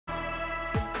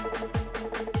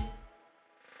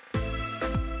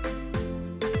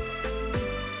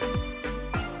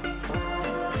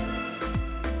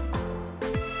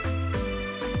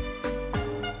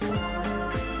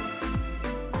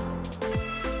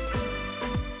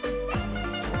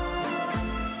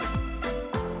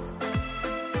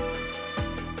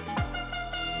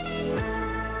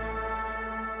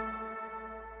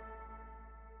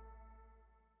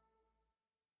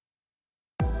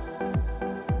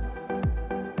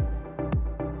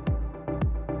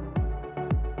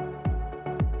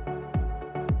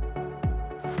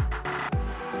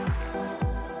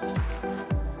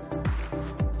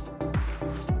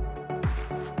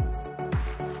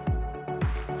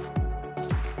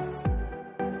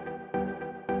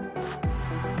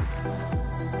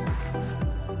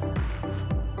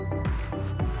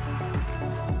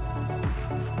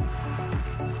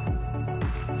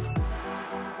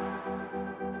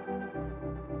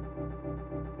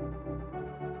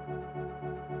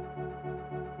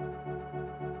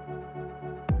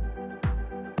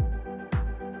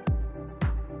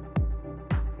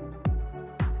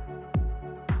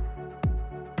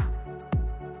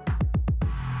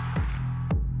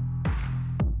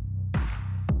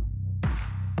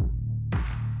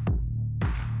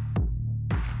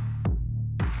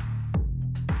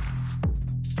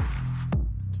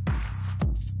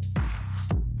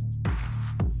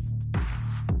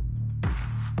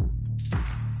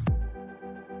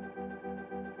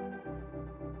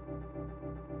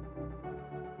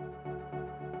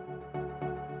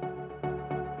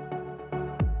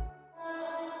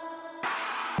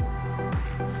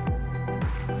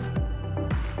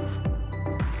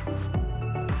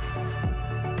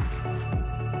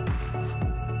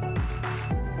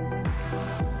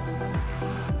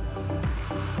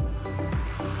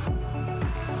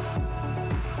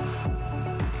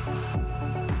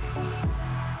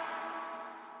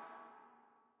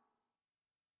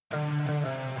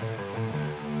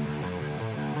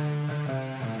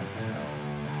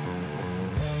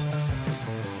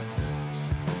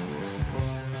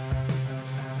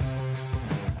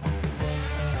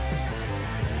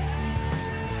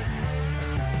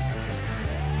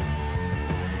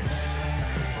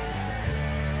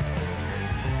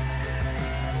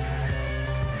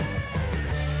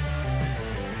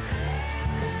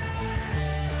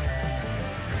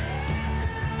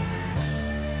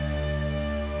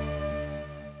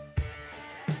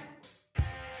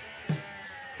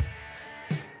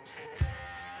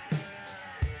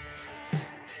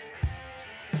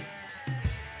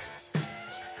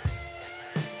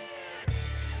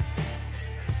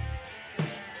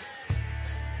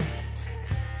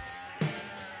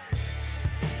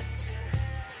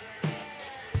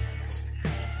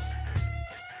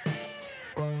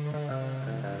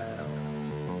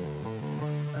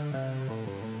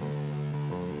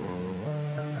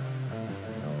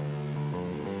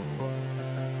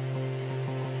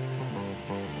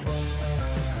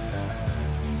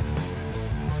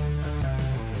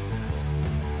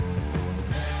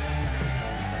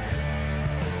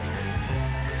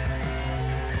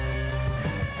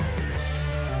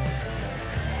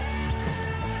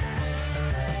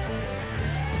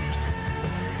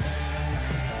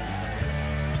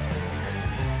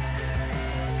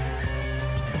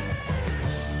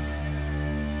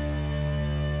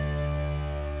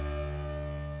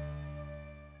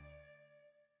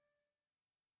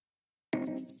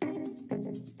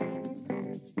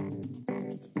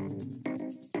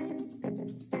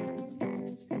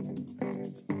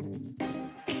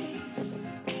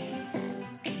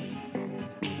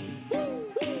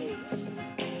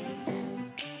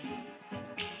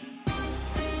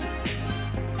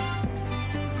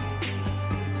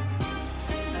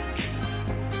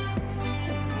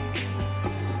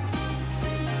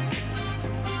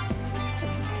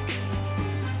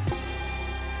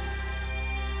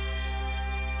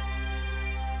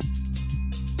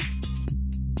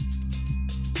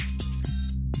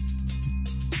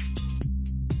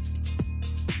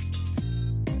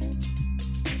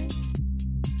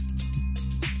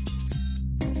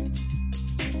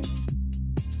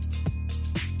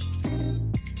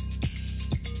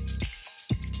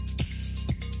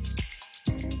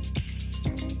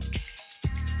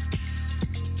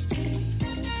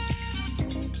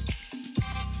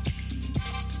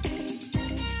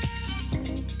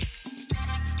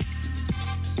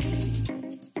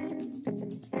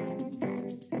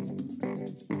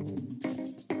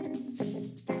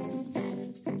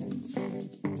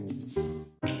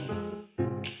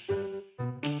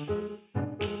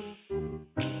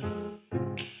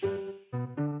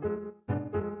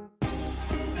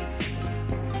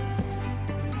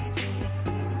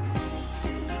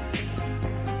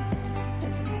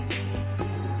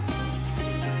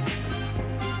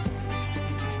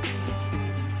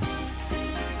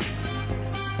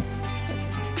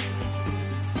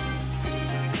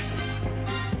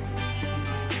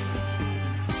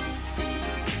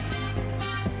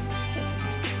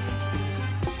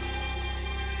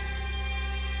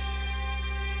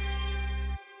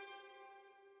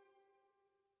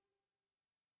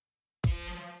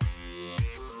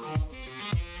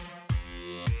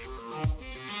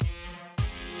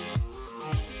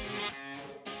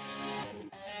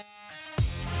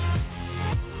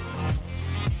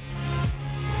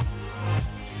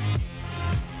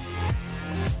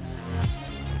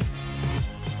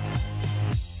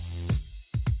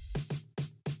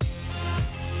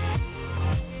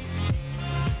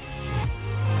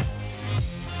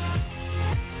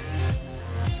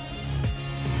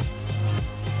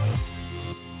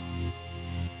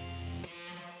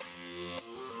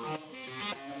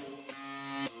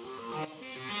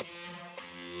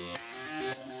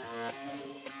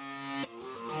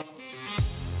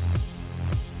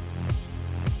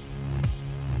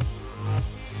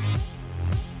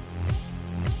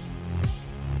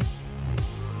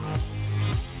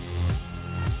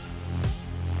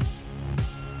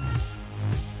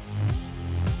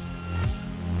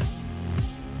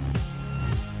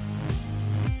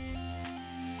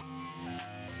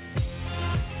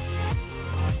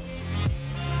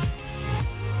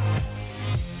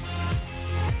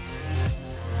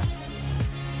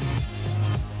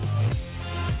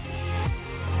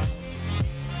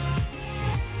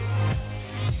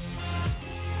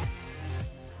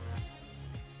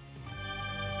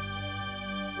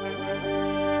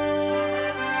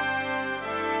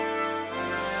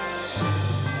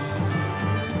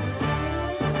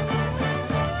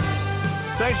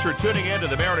Thanks for tuning in to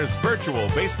the Mariners Virtual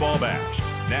Baseball Bash.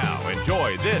 Now,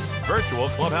 enjoy this Virtual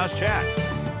Clubhouse Chat.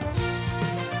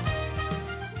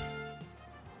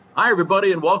 Hi,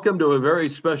 everybody, and welcome to a very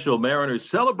special Mariners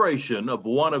celebration of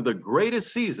one of the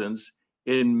greatest seasons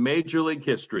in Major League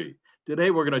history.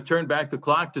 Today, we're going to turn back the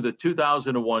clock to the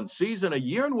 2001 season, a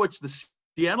year in which the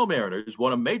Seattle Mariners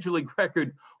won a Major League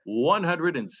record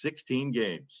 116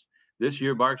 games. This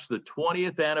year marks the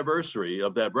 20th anniversary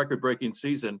of that record-breaking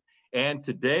season, and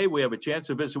today we have a chance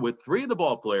to visit with three of the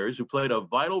ball players who played a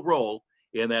vital role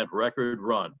in that record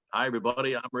run. Hi,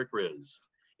 everybody. I'm Rick Riz.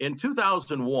 In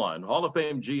 2001, Hall of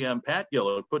Fame GM Pat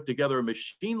Gillick put together a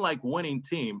machine-like winning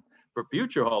team for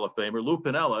future Hall of Famer Lou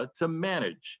Piniella to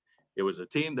manage. It was a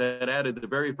team that added the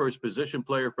very first position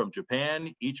player from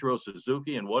Japan, Ichiro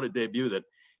Suzuki, and what a debut that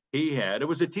he had. It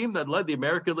was a team that led the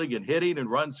American League in hitting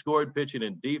and runs scored, pitching,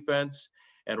 and defense.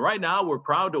 And right now, we're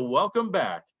proud to welcome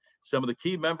back some of the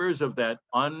key members of that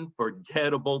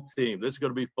unforgettable team. This is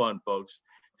going to be fun, folks.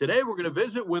 Today, we're going to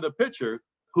visit with a pitcher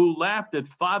who laughed at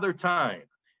Father Time.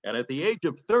 And at the age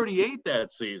of 38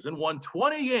 that season, won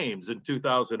 20 games in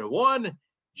 2001,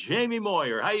 Jamie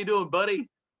Moyer. How you doing, buddy?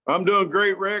 I'm doing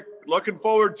great, Rick. Looking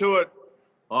forward to it.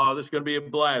 Oh, this is going to be a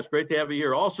blast. Great to have you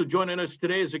here. Also joining us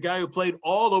today is a guy who played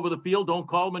all over the field. Don't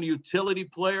call him a utility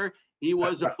player. He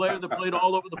was a player that played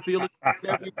all over the field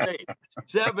every day.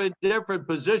 7 different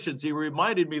positions. He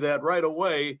reminded me that right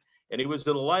away. And he was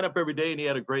in the lineup every day, and he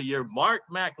had a great year. Mark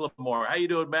McLemore. How you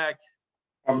doing, Mac?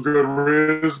 I'm good,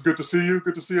 Riz. Good to see you.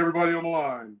 Good to see everybody on the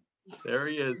line. There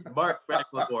he is, Mark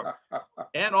McLemore.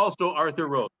 And also Arthur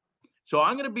Rhodes. So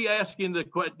I'm going to be asking the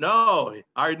question. No,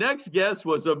 our next guest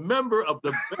was a member of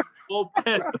the best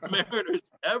bullpen the Mariners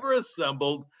ever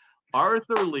assembled,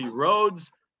 Arthur Lee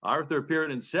Rhodes. Arthur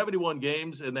appeared in 71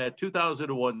 games in that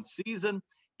 2001 season.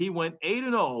 He went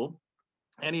 8-0,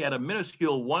 and he had a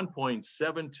minuscule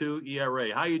 1.72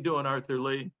 ERA. How you doing, Arthur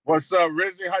Lee? What's up,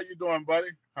 Rizzy? How you doing, buddy?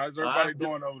 How's everybody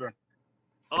doing over there?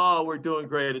 Oh, we're doing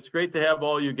great. It's great to have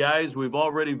all you guys. We've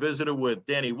already visited with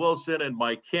Danny Wilson and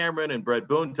Mike Cameron and Brett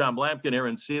Boone, Tom Lampkin,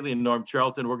 Aaron Seeley, and Norm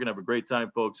Charlton. We're going to have a great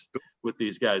time, folks, with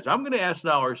these guys. I'm going to ask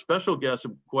now our special guest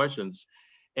some questions,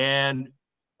 and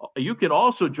you can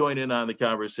also join in on the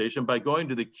conversation by going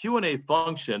to the Q&A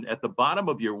function at the bottom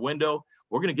of your window.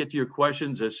 We're going to get to your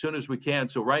questions as soon as we can.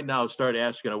 So right now, start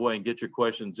asking away and get your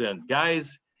questions in.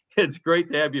 Guys, it's great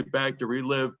to have you back to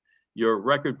relive your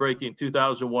record-breaking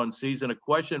 2001 season. A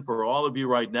question for all of you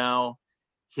right now.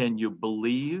 Can you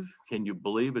believe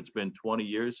it's been 20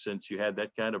 years since you had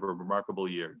that kind of a remarkable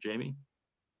year? Jamie?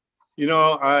 You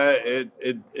know,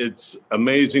 it's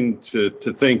amazing to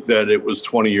think that it was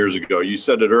 20 years ago. You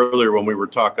said it earlier when we were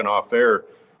talking off air,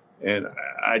 and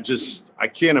I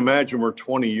can't imagine where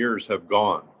 20 years have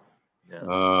gone.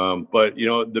 Yeah. But, you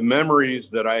know, the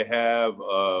memories that I have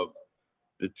of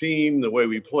the team, the way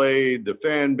we played, the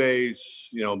fan base,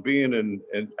 you know, being in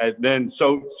and then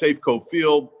Safeco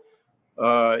Field,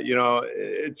 you know,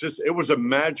 it was a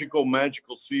magical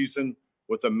season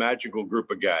with a magical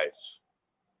group of guys.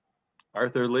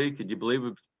 Arthur Lee, could you believe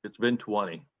it's been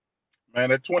 20? Man,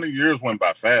 that 20 years went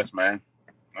by fast, man.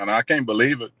 And I can't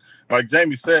believe it. Like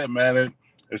Jamie said, man,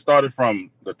 it started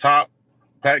from the top,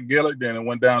 Pat Gillick, then it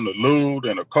went down to Lou,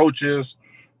 then the coaches,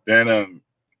 then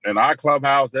in our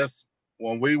clubhouse, that's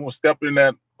when we stepped in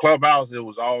that clubhouse, it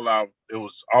was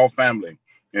all family.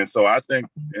 And so I think,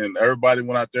 and everybody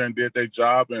went out there and did their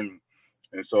job. And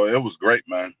so it was great,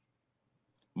 man.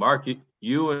 Mark,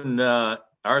 you and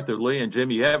Arthur Lee and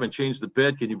Jimmy, you haven't changed the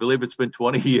bit. Can you believe it's been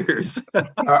 20 years?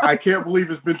 I can't believe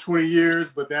it's been 20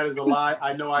 years, but that is a lie.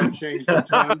 I know I've changed a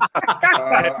ton.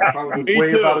 I probably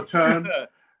weigh about a ton.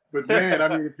 But, man, I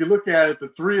mean, if you look at it, the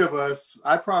three of us,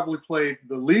 I probably played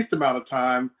the least amount of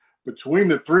time between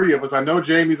the three of us. I know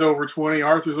Jamie's over 20,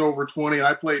 Arthur's over 20, and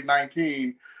I played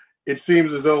 19. It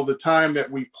seems as though the time that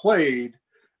we played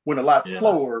went a lot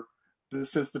slower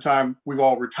since the time we've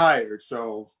all retired.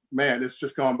 So, man, it's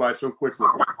just gone by so quickly.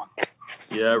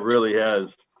 Yeah, it really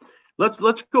has.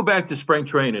 Let's go back to spring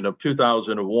training of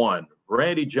 2001.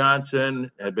 Randy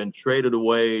Johnson had been traded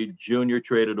away, Junior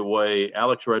traded away,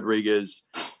 Alex Rodriguez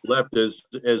left as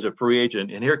a free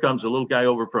agent. And here comes a little guy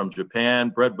over from Japan.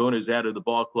 Brett Boone has added the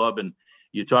ball club. And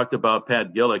you talked about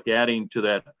Pat Gillick adding to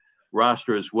that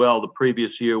roster as well the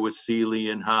previous year with Seeley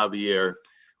and Javier.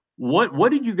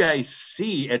 What did you guys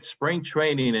see at spring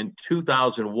training in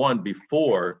 2001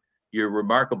 before your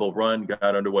remarkable run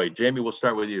got underway? Jamie, we'll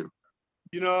start with you.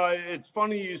 You know, it's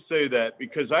funny you say that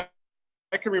because I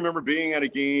can remember being at a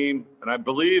game, and I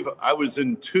believe I was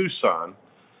in Tucson,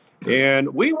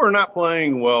 and we were not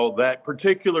playing well that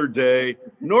particular day,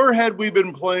 nor had we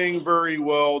been playing very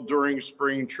well during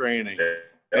spring training.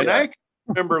 And I can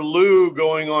remember Lou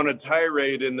going on a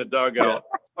tirade in the dugout,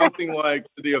 something like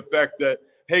to the effect that,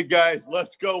 hey, guys,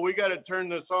 let's go. We got to turn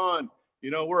this on.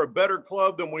 We're a better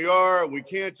club than we are. We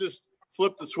can't just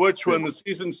flip the switch when the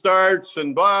season starts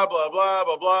and blah, blah, blah,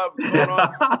 blah, blah. What's going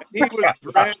on? And he was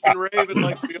ranting and raving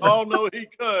like we all know he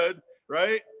could,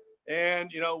 right?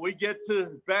 And, we get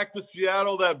back to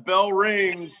Seattle, that bell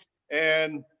rings,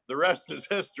 and the rest is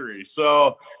history.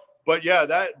 So, but yeah,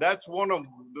 that's one of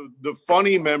the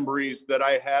funny memories that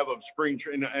I have of spring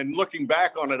training. And looking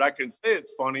back on it, I can say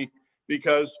it's funny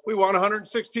because we won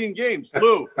 116 games.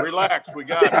 Lou, relax, we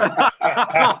got it.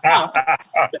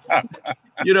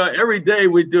 Every day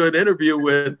we do an interview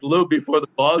with Lou before the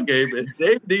ball game, and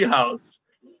Dave Niehaus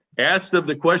asked him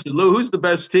the question, Lou, who's the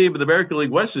best team in the American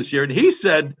League West this year? And he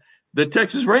said the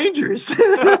Texas Rangers. so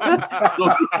Kevin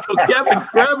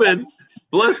Kremen,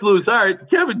 bless Lou's heart,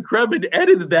 Kevin Kremen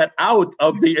edited that out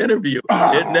of the interview.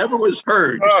 It never was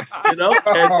heard,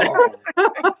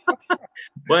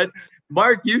 But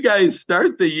Mark, you guys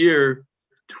start the year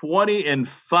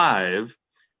 20-5,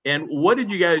 and what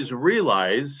did you guys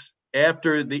realize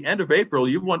after the end of April?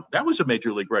 You won. That was a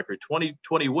major league record, 20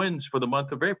 wins for the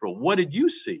month of April. What did you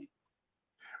see?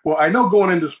 Well, I know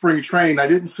going into spring training, I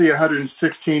didn't see a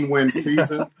 116-win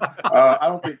season. I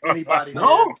don't think anybody did.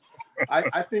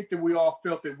 I think that we all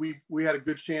felt that we had a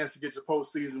good chance to get to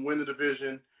postseason, win the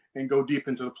division, and go deep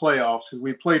into the playoffs because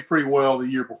we played pretty well the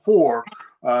year before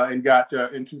and got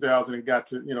in 2000 and got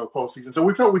to postseason. So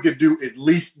we felt we could do at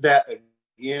least that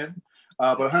again.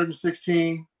 But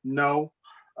 116, no.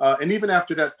 And even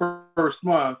after that first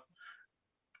month,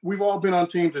 we've all been on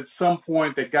teams at some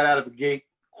point that got out of the gate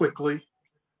quickly.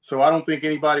 So I don't think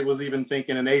anybody was even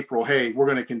thinking in April, hey, we're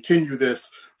going to continue this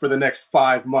for the next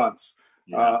 5 months.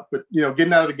 Yeah. But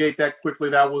getting out of the gate that quickly,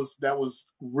 that was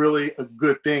really a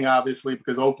good thing, obviously,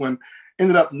 because Oakland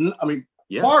ended up,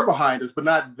 far behind us, but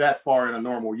not that far in a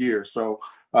normal year. So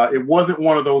it wasn't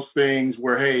one of those things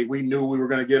where, hey, we knew we were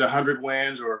going to get 100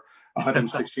 wins or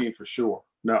 116 for sure.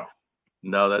 No,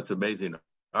 that's amazing.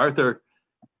 Arthur,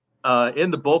 in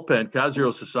the bullpen,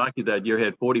 Kazuhiro Sasaki that year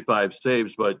had 45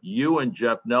 saves, but you and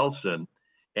Jeff Nelson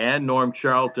and Norm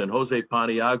Charlton, Jose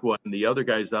Paniagua, and the other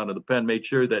guys down in the pen made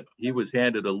sure that he was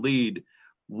handed a lead.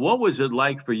 What was it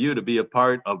like for you to be a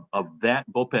part of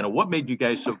that bullpen, and what made you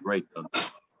guys so great?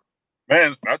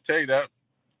 Man, I'll tell you that.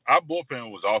 Our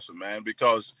bullpen was awesome, man,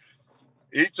 because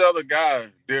each other guy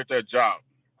did their job.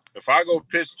 If I go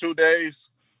pitch 2 days,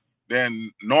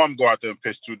 then Norm go out there and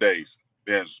pitch 2 days.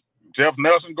 Then Jeff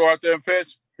Nelson go out there and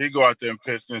pitch. He go out there and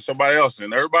pitch, and somebody else.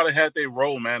 And everybody had their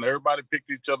role, man. Everybody picked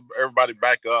each other, everybody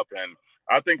back up. And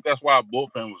I think that's why our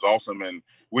bullpen was awesome. And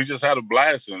we just had a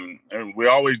blast. And we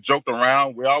always joked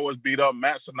around. We always beat up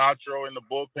Matt Sinatra in the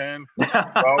bullpen. We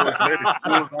always lit his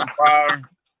shoes on fire.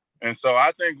 And so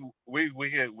I think we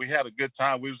had a good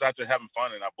time. We was out there having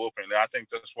fun in our bullpen. And I think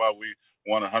that's why we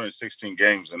won 116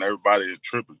 games, and everybody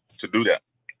attributed to do that.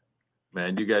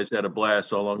 Man, you guys had a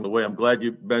blast all along the way. I'm glad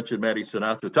you mentioned Matty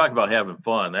Sinatra. Talk about having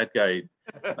fun. That guy,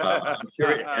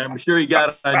 I'm sure he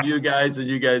got on you guys, and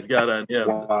you guys got on him.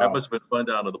 Wow. That must have been fun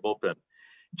down in the bullpen.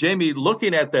 Jamie,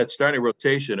 looking at that starting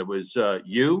rotation, it was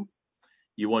you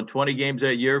won 20 games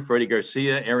that year. Freddie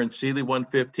Garcia, Aaron Seeley won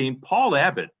 15. Paul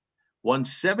Abbott won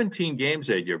 17 games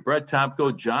that year. Brett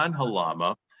Tomko, John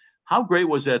Halama. How great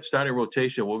was that starting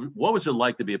rotation? What was it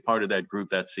like to be a part of that group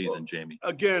that season, Jamie?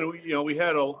 Again, we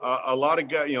had a lot of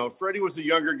guys. Freddie was the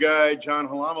younger guy. John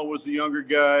Halama was the younger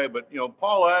guy. But,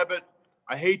 Paul Abbott,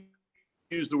 I hate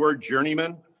to use the word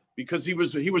journeyman because he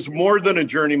was more than a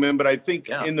journeyman. But I think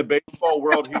in the baseball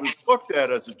world, he was looked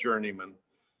at as a journeyman.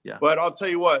 Yeah. But I'll tell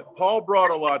you what, Paul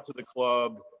brought a lot to the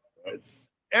club.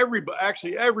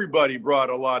 Everybody brought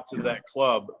a lot to that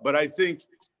club. But I think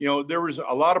 – there was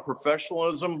a lot of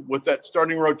professionalism with that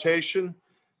starting rotation,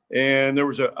 and there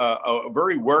was a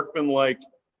very workmanlike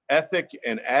ethic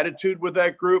and attitude with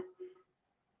that group.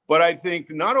 But I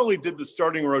think not only did the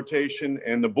starting rotation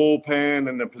and the bullpen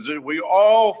and the position, we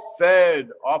all fed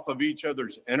off of each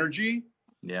other's energy.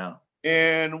 Yeah.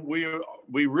 And we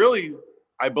really,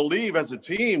 I believe as a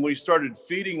team, we started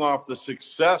feeding off the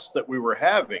success that we were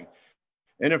having.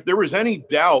 And if there was any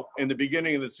doubt in the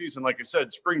beginning of the season, like I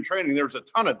said, spring training, there was a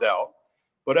ton of doubt.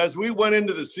 But as we went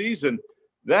into the season,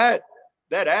 that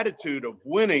attitude of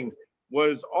winning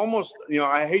was almost,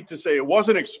 I hate to say it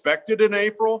wasn't expected in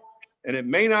April, and it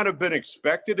may not have been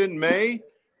expected in May.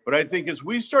 But I think as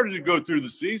we started to go through the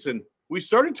season, we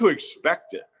started to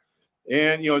expect it.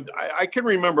 And, I can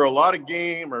remember a lot of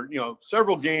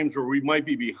several games where we might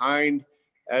be behind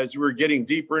as we were getting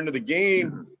deeper into the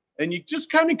game. Mm-hmm. And you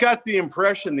just kind of got the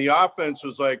impression the offense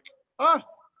was like,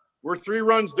 We're 3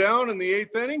 runs down in the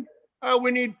 8th inning.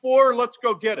 We need 4. Let's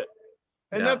go get it.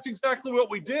 And that's exactly what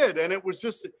we did. And it was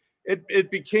just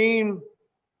it became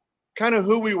kind of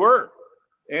who we were.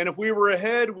 And if we were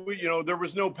ahead, there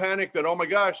was no panic that, oh my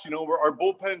gosh, our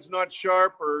bullpen's not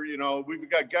sharp, or we've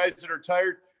got guys that are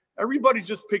tired. Everybody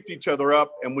just picked each other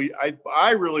up, and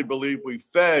I really believe we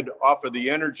fed off of the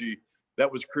energy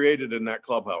that was created in that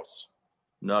clubhouse.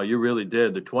 No, you really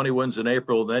did. The 20 wins in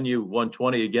April, then you won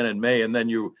 20 again in May, and then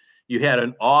you had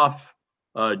an off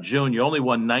June. You only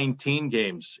won 19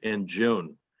 games in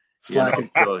June.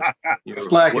 Slacking.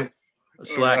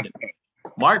 Slacking.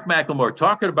 Mark McLemore,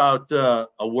 talking about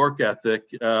a work ethic,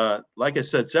 like I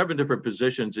said, 7 different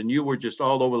positions, and you were just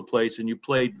all over the place, and you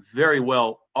played very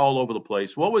well all over the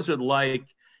place. What was it like,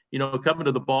 coming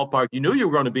to the ballpark? You knew you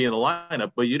were going to be in the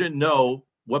lineup, but you didn't know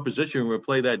what position you were going to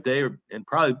play that day, and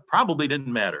probably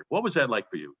didn't matter. What was that like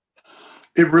for you?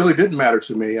 It really didn't matter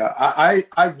to me.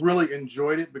 I really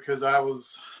enjoyed it because I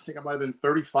think I might have been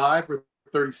 35 or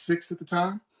 36 at the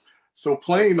time. So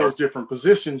playing those different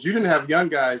positions, you didn't have young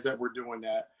guys that were doing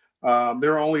that.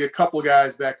 There were only a couple of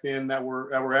guys back then that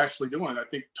were actually doing it. I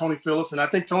think Tony Phillips, and I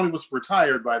think Tony was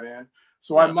retired by then.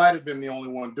 So I might have been the only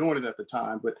one doing it at the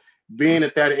time. But being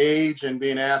at that age and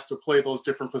being asked to play those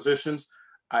different positions,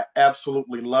 I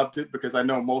absolutely loved it because I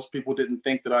know most people didn't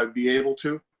think that I'd be able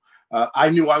to. I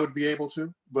knew I would be able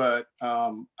to, but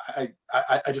I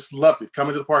just loved it.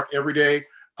 Coming to the park every day,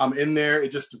 I'm in there.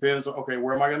 It just depends on, okay,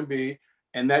 where am I going to be?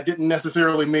 And that didn't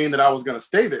necessarily mean that I was going to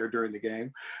stay there during the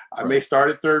game. I may start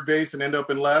at third base and end up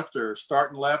in left, or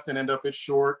start in left and end up at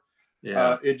short.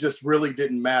 Yeah. It just really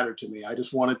didn't matter to me. I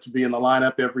just wanted to be in the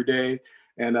lineup every day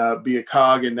and be a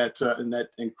cog in that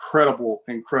incredible,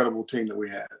 incredible team that we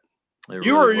had.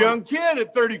 You were a young kid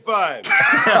at 35.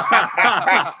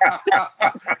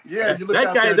 Yeah, you look that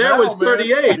out guy there now, was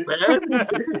 38, man.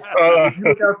 You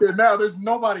look out there now, there's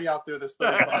nobody out there that's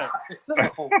 35.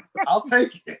 So I'll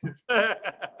take it.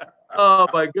 Oh,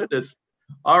 my goodness.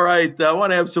 All right, I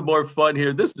want to have some more fun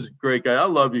here. This is great, guy. I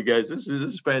love you guys. This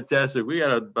is fantastic. We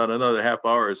got about another half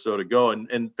hour or so to go.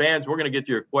 And fans, we're going to get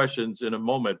to your questions in a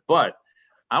moment. But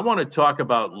I want to talk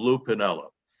about Lou Piniella.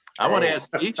 I want to ask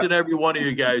each and every one of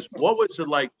you guys, what was it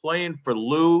like playing for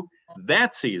Lou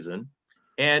that season?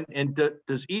 And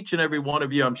does each and every one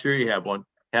of you, I'm sure you have one,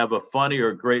 have a funny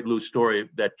or great Lou story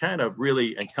that kind of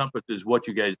really encompasses what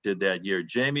you guys did that year?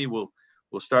 Jamie, we'll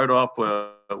start off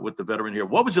with the veteran here.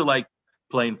 What was it like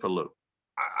playing for Lou?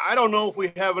 I don't know if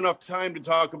we have enough time to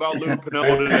talk about Lou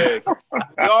Piniella today.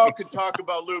 We all could talk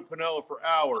about Lou Piniella for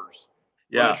hours.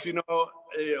 Yeah. But,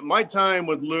 my time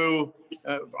with Lou,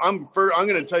 I'm going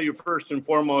to tell you first and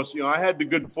foremost, I had the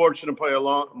good fortune to play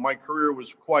my career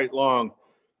was quite long,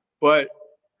 but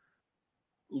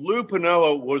Lou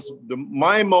Piniella was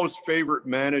my most favorite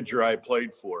manager I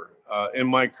played for in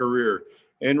my career.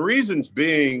 And reasons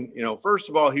being, first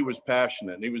of all, he was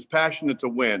passionate. He was passionate to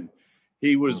win.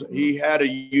 He had a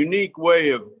unique way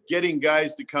of getting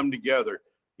guys to come together.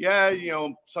 Yeah,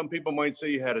 some people might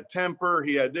say he had a temper.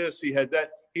 He had this, he had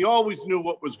that. He always knew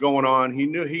what was going on. He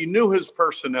knew his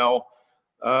personnel.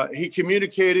 He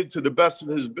communicated to the best of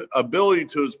his ability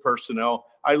to his personnel.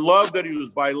 I love that he was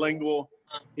bilingual.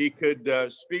 He could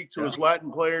speak to his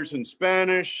Latin players in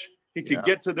Spanish. He could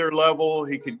get to their level.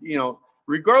 He could,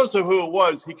 regardless of who it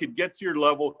was, he could get to your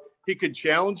level. He could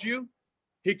challenge you.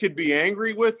 He could be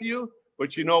angry with you.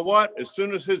 But you know what? As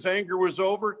soon as his anger was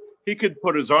over, he could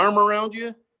put his arm around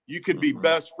you. You could be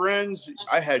best friends.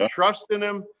 I had trust in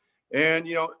him. And,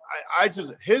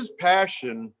 his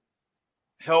passion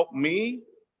helped me.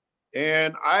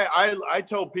 And I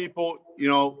tell people,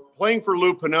 playing for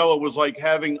Lou Piniella was like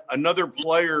having another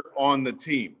player on the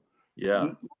team. Yeah.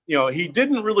 He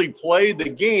didn't really play the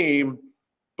game,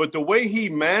 but the way he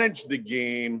managed the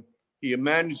game, he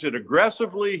managed it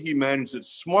aggressively. He managed it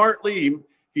smartly.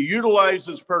 He utilized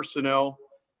his personnel,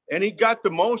 and he got the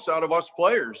most out of us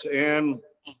players. And,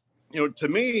 to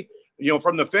me,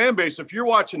 from the fan base, if you're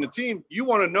watching the team, you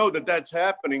want to know that that's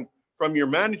happening from your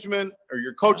management or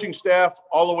your coaching staff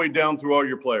all the way down through all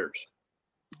your players.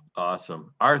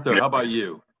 Awesome. Arthur, how about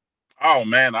you? Oh,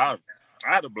 man, I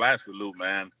had a blast with Lou,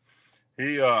 man.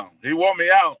 He wore me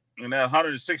out in that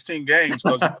 116 games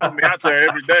because he put me out there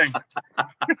every day.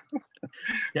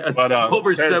 Yes, but,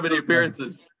 over 70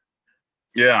 appearances.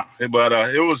 Yeah, but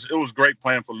it was great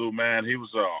playing for Lou, man. He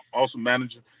was an awesome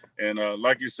manager. And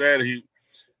like you said, he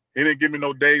didn't give me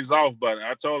no days off, but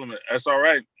I told him, that's all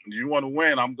right. You want to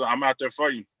win, I'm out there for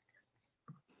you.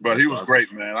 But he was awesome.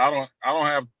 Great, man.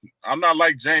 I'm not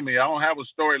like Jamie. I don't have a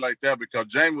story like that because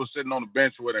Jamie was sitting on the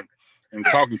bench with him and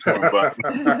talking to him,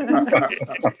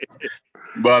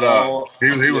 but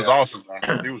he was awesome,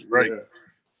 man. He was great. Yeah.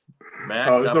 Matt,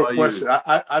 there's no question.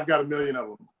 I've got a million of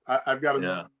them. I've got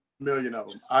a million of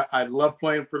them. I love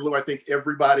playing for Lou. I think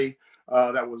everybody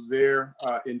that was there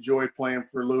enjoyed playing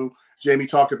for Lou. Jamie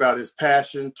talked about his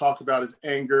passion, talked about his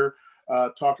anger,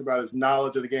 talked about his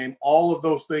knowledge of the game. All of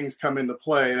those things come into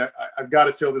play. And I've got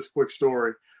to tell this quick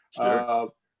story. Sure.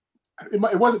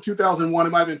 It wasn't 2001. It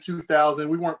might have been 2000.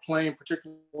 We weren't playing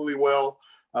particularly well.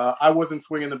 I wasn't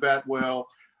swinging the bat well.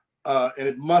 And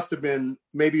it must have been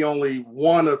maybe only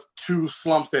one of two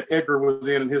slumps that Edgar was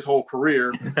in his whole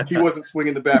career. He wasn't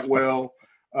swinging the bat well.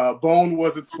 Bone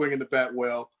wasn't swinging the bat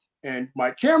well. And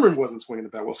Mike Cameron wasn't swinging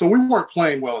the bat well. So we weren't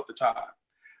playing well at the time.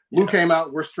 Lou came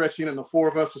out, we're stretching, and the four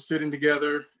of us are sitting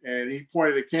together. And he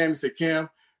pointed at Cam. He said, Cam,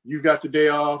 you've got the day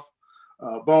off.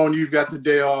 Bone, you've got the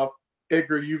day off.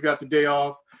 Edgar, you've got the day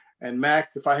off. And Mac,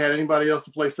 if I had anybody else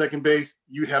to play second base,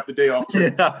 you'd have the day off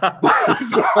too.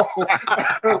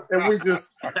 And we just,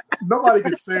 nobody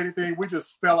could say anything. We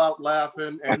just fell out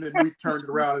laughing. And then we turned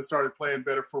around and started playing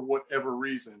better for whatever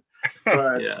reason.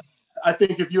 But I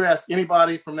think if you ask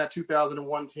anybody from that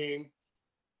 2001 team,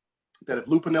 that if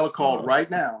Lou Piniella called right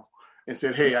now and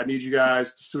said, hey, I need you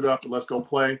guys to suit up and let's go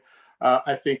play,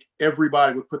 I think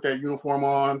everybody would put that uniform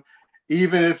on.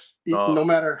 Even if, no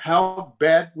matter how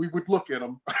bad we would look at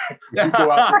them, we'd go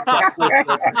out there.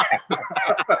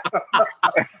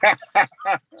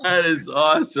 That is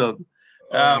awesome.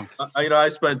 I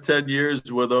spent 10 years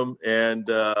with him, and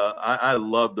I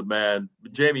love the man.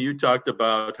 Jamie, you talked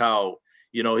about how,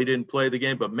 he didn't play the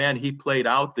game, but, man, he played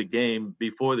out the game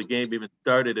before the game even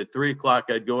started. At 3 o'clock,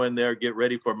 I'd go in there, get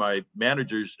ready for my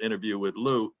manager's interview with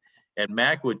Lou, and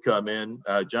Mac would come in.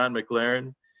 John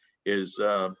McLaren is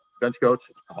bench coach.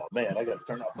 Oh, man, I got to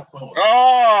turn off my phone.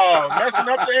 Oh, messing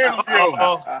up the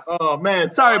interview. Oh,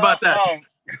 man, sorry about that.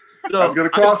 So, that's going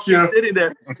to cost you. Sitting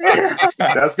there.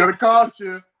 That's going to cost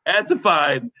you. That's a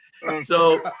fine.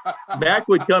 So Mac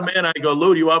would come in. I go,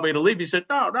 Lou, do you want me to leave? He said,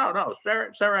 no,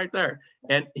 stay right there.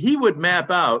 And he would map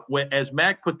out, as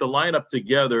Mac put the lineup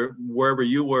together, wherever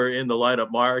you were in the lineup,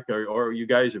 Mark, or you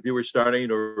guys, if you were starting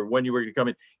or when you were going to come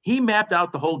in, he mapped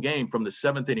out the whole game from the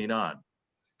 7th inning on.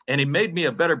 And he made me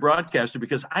a better broadcaster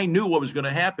because I knew what was going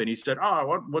to happen. He said,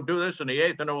 we'll do this in the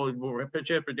 8th, and then we'll pitch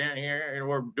it down here, and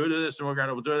we'll do this, and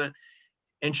we'll do that.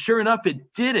 And sure enough,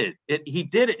 it did it. He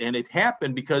did it, and it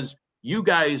happened because you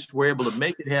guys were able to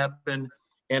make it happen,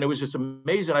 and it was just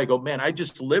amazing. I go, man, I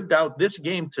just lived out this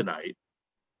game tonight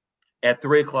at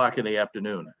 3 o'clock in the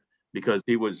afternoon because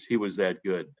he was that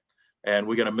good. And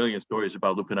we got a million stories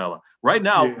about Lou Piniella. Right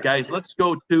now, guys, let's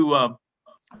go to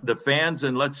the fans,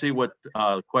 and let's see what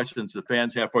questions the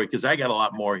fans have for you, because I got a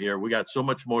lot more here. We got so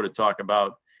much more to talk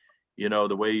about,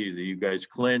 the way you guys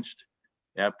clinched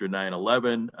after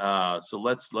 9/11. So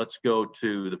let's go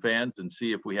to the fans and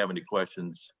see if we have any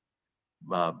questions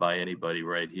by anybody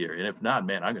right here. And if not,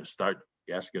 man, I'm going to start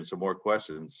asking some more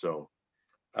questions. So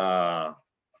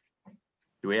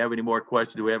do we have any more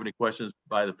questions? Do we have any questions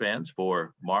by the fans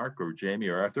for Mark or Jamie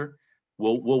or Arthur?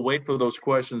 We'll wait for those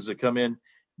questions to come in.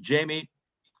 Jamie,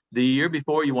 the year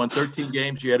before you won 13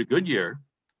 games, you had a good year.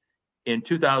 In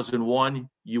 2001,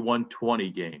 you won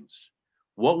 20 games.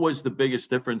 What was the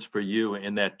biggest difference for you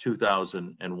in that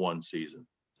 2001 season?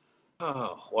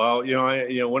 Oh, well,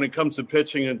 when it comes to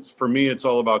pitching, for me, it's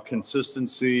all about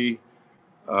consistency,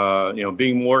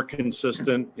 being more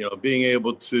consistent, being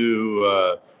able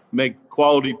to make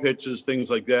quality pitches, things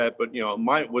like that. But,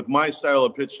 with my style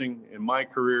of pitching in my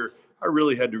career, I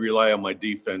really had to rely on my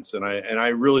defense, and I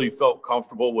really felt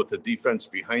comfortable with the defense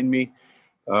behind me.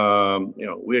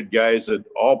 We had guys at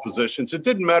all positions. It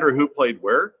didn't matter who played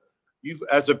where.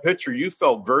 As a pitcher, you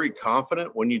felt very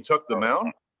confident when you took the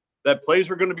mound that plays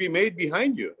were going to be made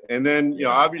behind you. And then,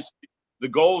 obviously, the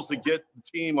goal is to get the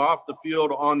team off the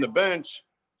field on the bench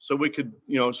so we could,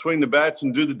 swing the bats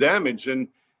and do the damage. And,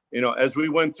 as we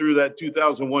went through that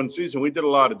 2001 season, we did a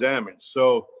lot of damage.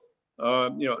 So,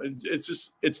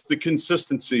 it's the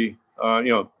consistency.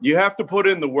 You have to put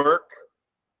in the work.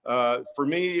 For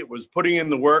me, it was putting in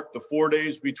the work the 4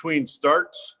 days between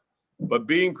starts, but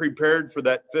being prepared for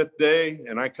that 5th day.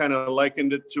 And I kind of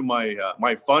likened it to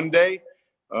my fun day.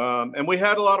 And we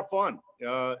had a lot of fun.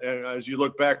 And as you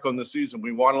look back on the season,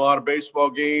 we won a lot of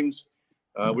baseball games.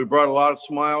 We brought a lot of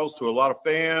smiles to a lot of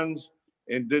fans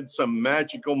and did some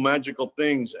magical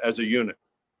things as a unit.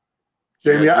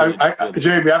 Jamie,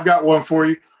 Jamie, I've got one for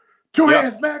you. Two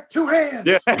hands, Mac, 2 hands.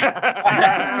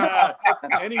 Yeah.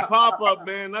 Any pop-up,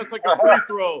 man, that's like a free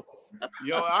throw.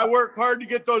 I work hard to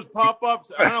get those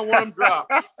pop-ups. I don't want them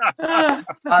dropped.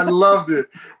 I loved it.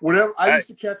 Whenever I used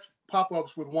to catch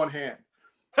pop-ups with one hand.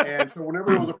 And so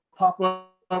whenever there was a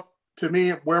pop-up to me,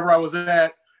 wherever I was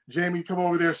at, Jamie come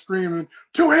over there screaming,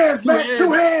 2 hands, man,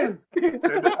 2 hands.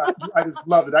 And I just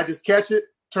loved it. I just catch it,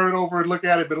 turn it over and look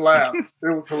at it and laugh. It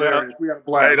was hilarious. We had a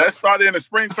blast. Hey, that started in the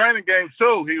spring training games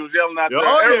too. He was yelling out there,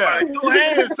 everybody, 2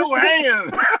 hands, 2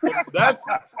 hands.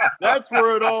 That's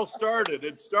where it all started.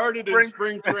 It started in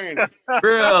spring training.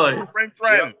 Really? Spring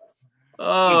training. Yep.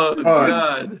 Oh,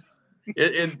 God.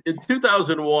 In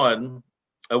 2001,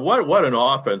 what an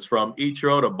offense from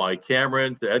Ichiro to Mike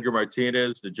Cameron to Edgar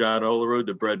Martinez to John Olerud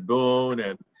to Brett Boone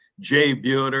and Jay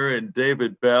Buhner and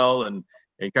David Bell and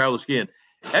Carlos Guillen.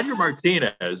 Edgar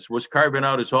Martinez was carving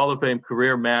out his Hall of Fame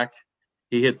career, Mac.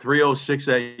 He hit 306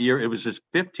 that year. It was his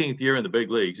 15th year in the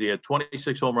big leagues. He had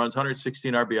 26 home runs,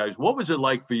 116 RBIs. What was it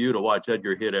like for you to watch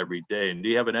Edgar hit every day? And do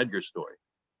you have an Edgar story?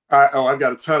 I've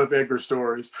got a ton of Edgar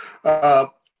stories.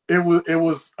 It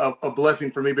was a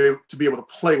blessing for me to be able to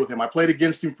play with him. I played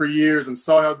against him for years and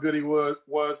saw how good he was,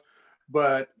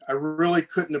 but I really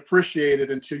couldn't appreciate it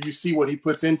until you see what he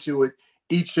puts into it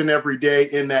each and every day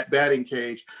in that batting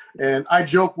cage. And I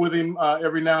joke with him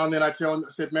every now and then. I tell him,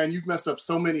 I said, man, you've messed up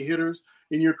so many hitters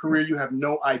in your career, you have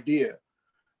no idea.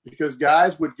 Because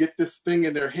guys would get this thing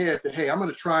in their head that, hey, I'm going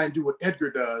to try and do what Edgar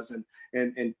does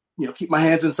and keep my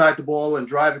hands inside the ball and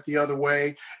drive it the other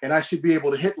way, and I should be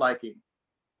able to hit like him.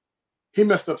 He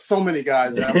messed up so many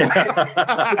guys that way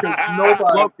because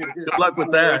nobody could hit. Good luck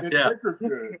with that. Yeah. Edgar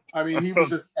could. I mean, he was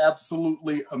just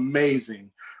absolutely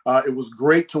amazing. It was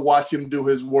great to watch him do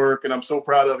his work, and I'm so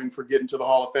proud of him for getting to the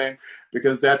Hall of Fame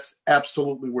because that's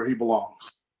absolutely where he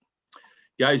belongs.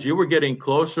 Guys, you were getting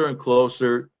closer and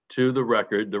closer to the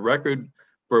record. The record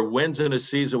for wins in a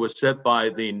season was set by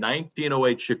the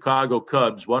 1908 Chicago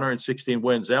Cubs, 116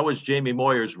 wins. That was Jamie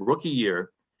Moyer's rookie year.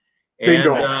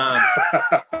 Bingo.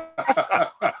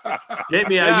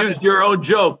 Jamie, I used your own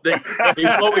joke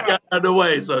before we got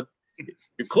underway. So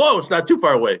you're close, not too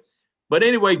far away. But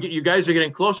anyway, you guys are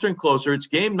getting closer and closer. It's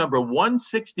game number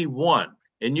 161,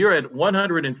 and you're at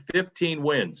 115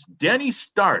 wins. Denny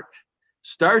Stark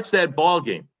starts that ball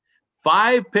game.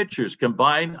 5 pitchers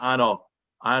combined on a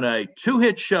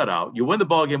 2-hit shutout. You win the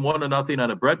ball game 1-0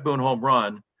 on a Brett Boone home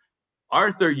run.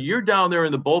 Arthur, you're down there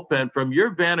in the bullpen. From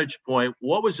your vantage point,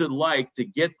 what was it like to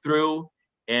get through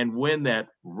and win that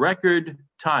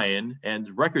record-tying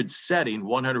and record-setting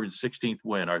 116th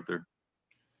win, Arthur?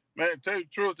 Man, to tell you the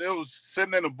truth, it was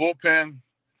sitting in the bullpen,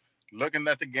 looking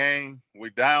at the game. We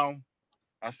down.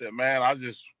 I said, man, I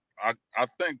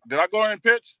think, did I go in and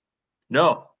pitch?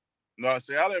 No. No,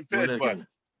 see, I didn't pitch, but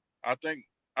I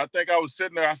think I was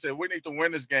sitting there. I said, we need to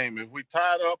win this game. If we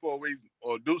tie it up or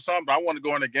do something, I want to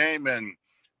go in the game and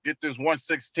get this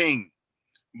 116.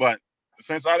 But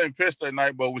since I didn't pitch that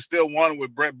night, but we still won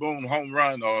with Brett Boone home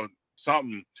run or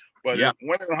something. But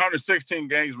winning 116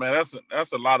 games, man,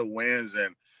 that's a lot of wins.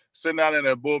 And sitting out in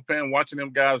that bullpen, watching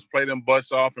them guys play them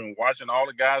butts off and watching all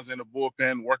the guys in the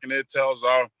bullpen working their tails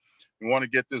off and want to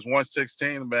get this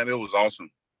 116, man, it was awesome.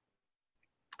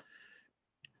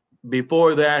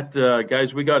 Before that,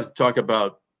 guys, we got to talk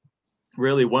about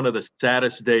really one of the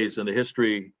saddest days in the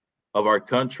history of our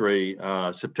country.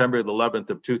 September the 11th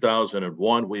of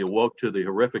 2001, we awoke to the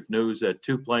horrific news that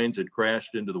 2 planes had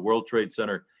crashed into the World Trade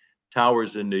Center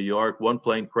towers in New York. One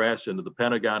plane crashed into the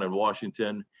Pentagon in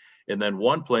Washington, and then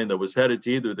one plane that was headed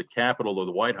to either the Capitol or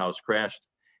the White House crashed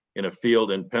in a field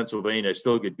in Pennsylvania. I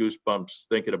still get goosebumps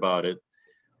thinking about it.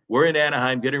 We're in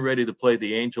Anaheim getting ready to play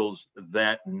the Angels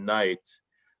that night.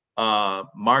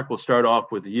 Mark, we'll start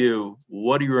off with you.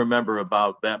 What do you remember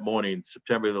about that morning,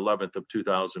 September the 11th of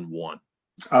 2001?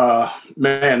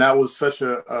 Man, that was such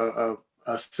a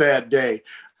sad day.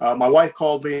 My wife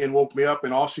called me and woke me up,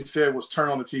 and all she said was turn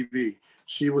on the TV.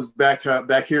 She was back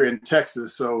here in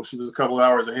Texas, so she was a couple of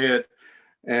hours ahead.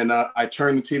 And I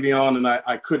turned the TV on, and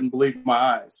I couldn't believe my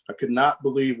eyes. I could not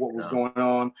believe what was going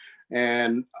on.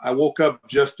 And I woke up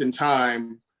just in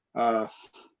time,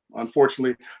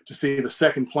 unfortunately, to see the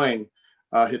second plane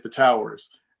hit the towers.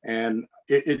 And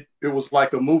it was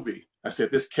like a movie. I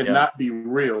said, this cannot be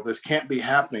real. This can't be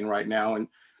happening right now. And,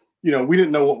 we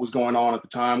didn't know what was going on at the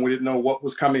time. We didn't know what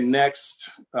was coming next.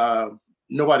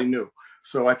 Nobody knew.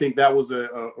 So I think that was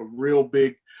a real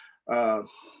big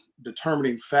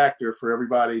determining factor for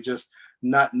everybody, just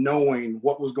not knowing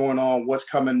what was going on, what's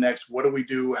coming next, what do we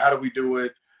do, how do we do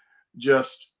it?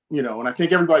 Just, and I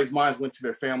think everybody's minds went to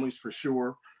their families for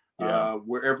sure.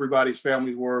 Where everybody's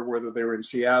families were, whether they were in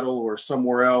Seattle or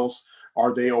somewhere else.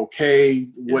 Are they okay?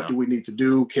 What do we need to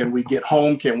do? Can we get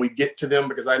home? Can we get to them?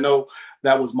 Because I know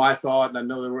that was my thought, and I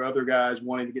know there were other guys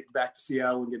wanting to get back to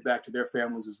Seattle and get back to their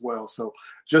families as well. So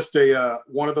just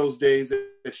one of those days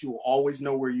that you will always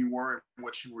know where you were and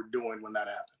what you were doing when that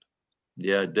happened.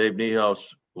 Yeah, Dave Niehaus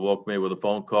woke me with a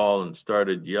phone call and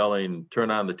started yelling, "Turn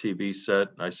on the TV set."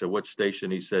 I said, "What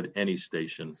station?" He said, "Any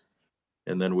station."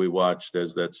 And then we watched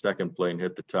as that second plane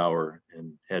hit the tower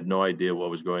and had no idea what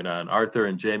was going on. Arthur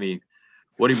and Jamie,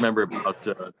 what do you remember about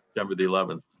September the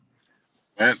 11th?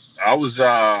 Man,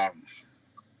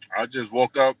 I just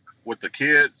woke up with the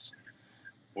kids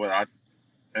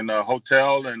in the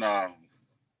hotel, and I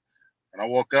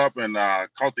woke up and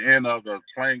caught the end of the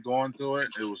plane going through it.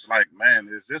 It was like, man,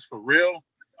 is this for real?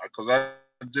 Because I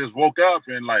just woke up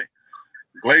and like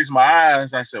glazed my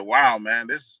eyes. I said, wow, man,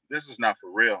 this is not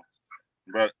for real.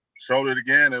 But showed it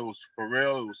again. It was for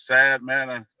real. It was sad, man.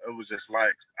 It was just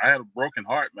like I had a broken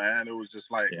heart, man. It was just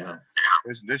like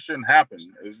this shouldn't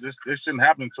happen. This shouldn't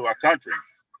happen to our country.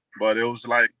 But it was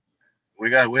like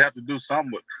we have to do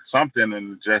something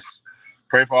and just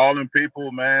pray for all them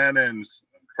people, man, and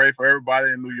pray for everybody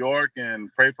in New York and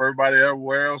pray for everybody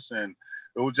everywhere else. And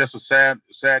it was just a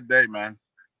sad day, man.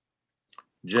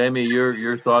 Jamie,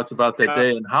 your thoughts about that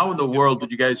day, and how in the world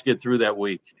did you guys get through that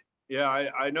week? Yeah,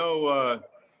 I know.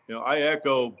 I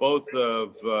echo both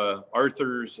of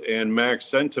Arthur's and Mac's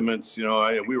sentiments.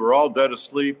 We were all dead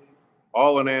asleep,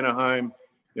 all in Anaheim.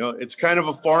 It's kind of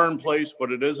a foreign place, but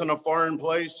it isn't a foreign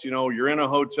place. You're in a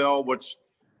hotel, which,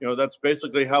 that's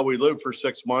basically how we lived for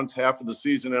 6 months, half of the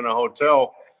season in a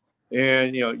hotel.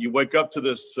 And, you wake up to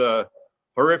this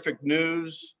horrific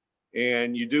news,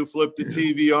 and you do flip the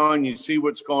TV on, you see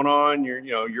what's going on.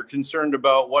 You're concerned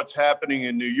about what's happening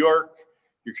in New York.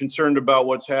 You're concerned about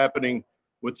what's happening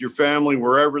with your family,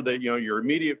 wherever your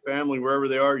immediate family, wherever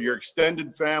they are, your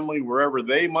extended family, wherever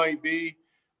they might be,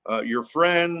 your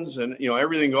friends, and,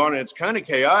 everything going on. It's kind of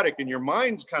chaotic, and your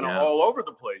mind's kind of all over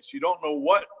the place. You don't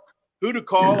know who to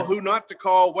call, who not to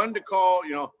call, when to call,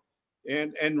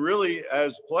 and really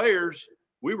as players,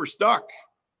 we were stuck.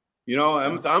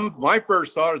 My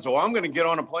first thought is, I'm going to get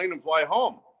on a plane and fly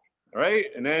home. Right.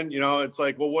 And then, it's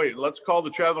like, well, wait, let's call the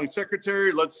traveling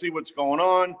secretary. Let's see what's going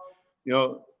on.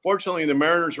 Fortunately, the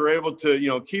Mariners were able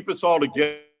to, keep us all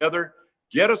together,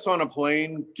 get us on a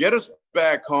plane, get us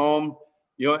back home,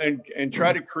 and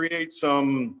try to create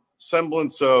some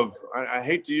semblance of, I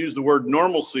hate to use the word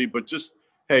normalcy, but just,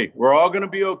 hey, we're all going to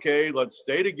be okay. Let's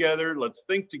stay together. Let's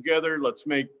think together. Let's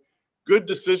make good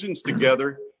decisions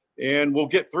together, and we'll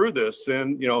get through this.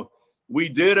 And, we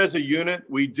did as a unit,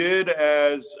 we did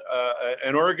as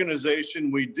an organization,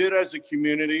 we did as a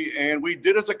community, and we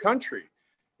did as a country.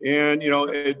 And,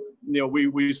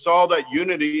 we saw that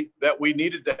unity that we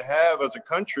needed to have as a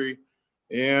country.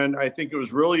 And I think it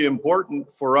was really important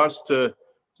for us to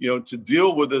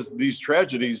deal with these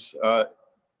tragedies,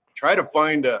 try to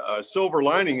find a silver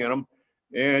lining in them.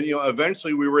 And,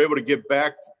 eventually we were able to get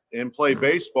back and play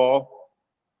baseball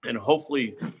and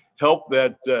hopefully help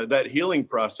that healing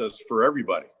process for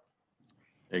everybody.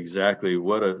 Exactly.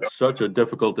 Such a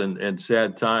difficult and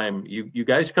sad time. You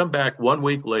guys come back 1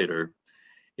 week later,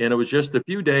 and it was just a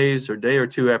few days or day or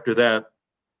two after that,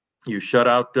 you shut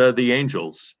out the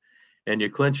Angels, and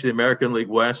you clinched the American League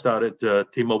West out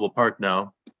at T-Mobile Park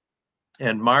now.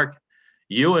 And Mark,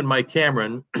 you and Mike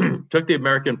Cameron took the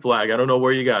American flag. I don't know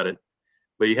where you got it,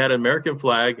 but you had an American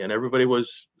flag, and everybody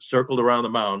was circled around the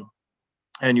mound,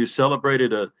 and you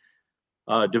celebrated a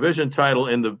division title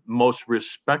in the most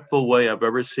respectful way I've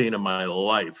ever seen in my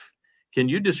life. Can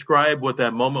you describe what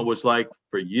that moment was like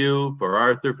for you, for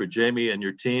Arthur, for Jamie and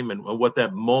your team, and what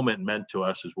that moment meant to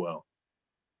us as well?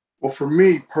 Well, for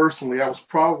me personally, that was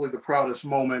probably the proudest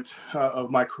moment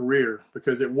of my career,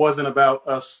 because it wasn't about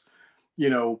us,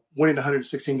 winning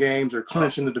 116 games or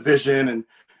clinching the division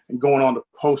and going on to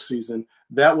postseason.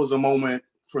 That was a moment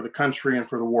for the country and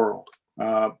for the world.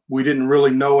 We didn't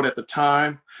really know it at the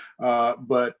time,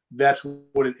 but that's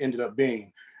what it ended up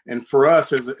being. And for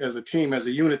us as a team, as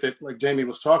a unit that, like Jamie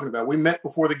was talking about, we met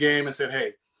before the game and said,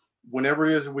 hey, whenever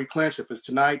it is that we clinch, if it's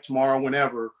tonight, tomorrow,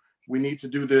 whenever, we need to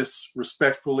do this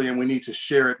respectfully and we need to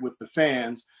share it with the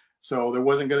fans. So there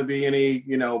wasn't going to be any,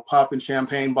 popping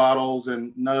champagne bottles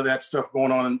and none of that stuff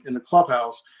going on in the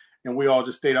clubhouse. And we all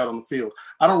just stayed out on the field.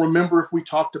 I don't remember if we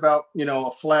talked about,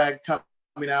 a flag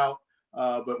coming out,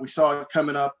 but we saw it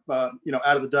coming up, out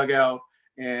of the dugout.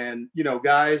 And,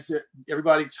 guys,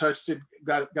 everybody touched it,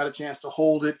 got a chance to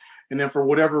hold it. And then for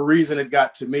whatever reason, it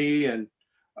got to me. And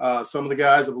some of the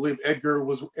guys, I believe Edgar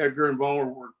and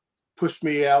Bone were pushed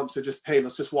me out and said, hey,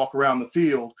 let's just walk around the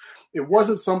field. It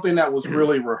wasn't something that was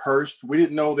really rehearsed. We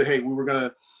didn't know that, hey, we were going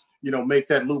to, make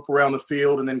that loop around the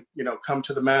field and then, come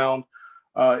to the mound.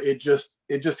 It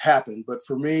just happened. But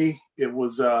for me, it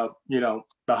was, the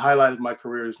highlight of my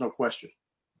career, is no question.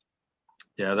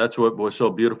 Yeah, that's what was so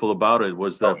beautiful about it,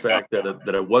 was the fact that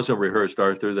it wasn't rehearsed,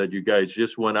 Arthur, that you guys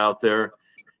just went out there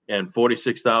and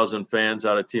 46,000 fans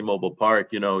out of T-Mobile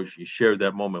Park, she shared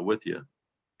that moment with you.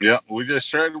 Yeah, we just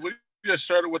shared it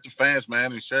with the fans,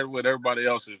 man, and shared it with everybody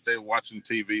else if they're watching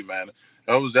TV, man.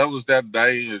 That was that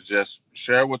day, is just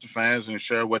share with the fans and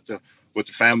share with the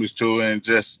families too, and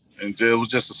it was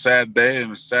just a sad day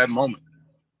and a sad moment.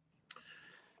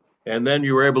 And then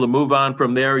you were able to move on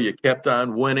from there. You kept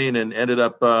on winning and ended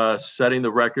up setting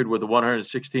the record with the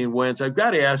 116 wins. I've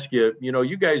got to ask you,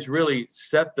 you guys really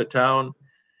set the town,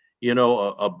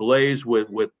 ablaze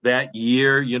with that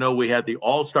year. We had the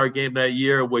All-Star game that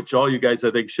year, which all you guys,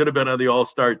 I think, should have been on the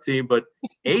All-Star team. But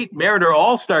 8 Mariner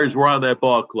All-Stars were on that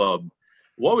ball club.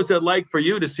 What was it like for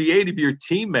you to see 8 of your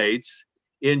teammates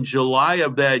in July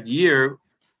of that year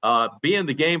be in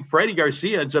the game? Freddie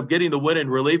Garcia ends up getting the win in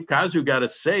relief. Kazu got a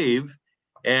save.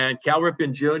 And Cal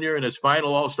Ripken Jr. in his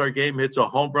final All-Star game hits a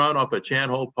home run off of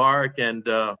Chan-Ho Park. And,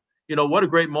 what a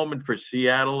great moment for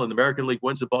Seattle. And the American League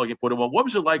wins the ballgame 41. What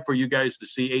was it like for you guys to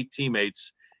see 8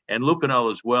 teammates, and Lou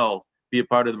Piniella as well, be a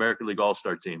part of the American League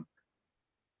All-Star team?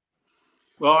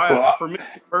 Well, for me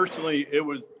personally, it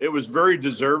was very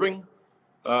deserving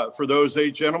for those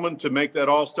 8 gentlemen to make that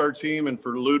All-Star team, and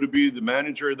for Lou to be the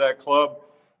manager of that club.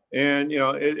 And,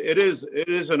 it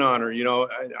is an honor.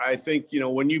 I think,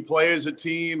 when you play as a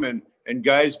team and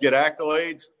guys get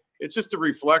accolades, it's just a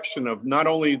reflection of not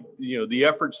only, the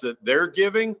efforts that they're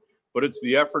giving, but it's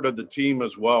the effort of the team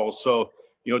as well. So,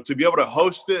 to be able to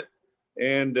host it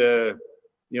and, to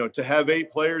have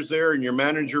 8 players there and your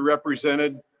manager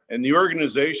represented and the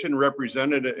organization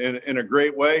represented in a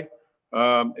great way.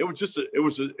 It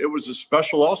was a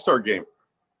special All-Star game.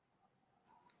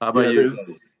 How about you?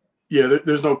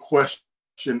 There's no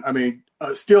question. I mean,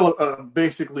 still a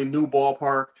basically new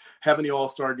ballpark, having the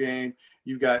All-Star game.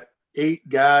 You've got 8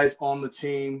 guys on the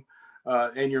team,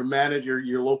 and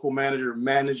your local manager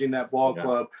managing that ball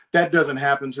club. That doesn't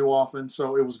happen too often.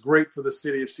 So it was great for the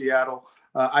city of Seattle.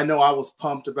 I know I was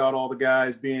pumped about all the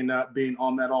guys being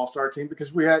on that All-Star team,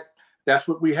 because that's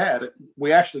what we had.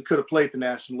 We actually could have played the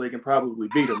National League and probably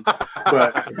beat them.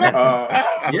 But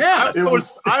I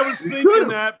was thinking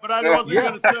that, but I wasn't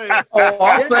going to say it. Oh,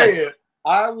 I'll say it.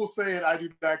 I will say it. I do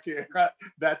not care.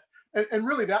 And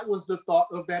really, that was the thought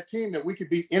of that team, that we could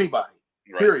beat anybody.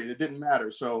 Right. Period. It didn't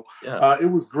matter. So it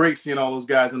was great seeing all those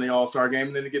guys in the All-Star game,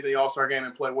 and then to get in the All-Star game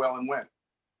and play well and win.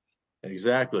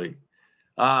 Exactly.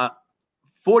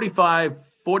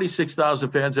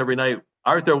 46,000 fans every night.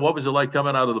 Arthur, what was it like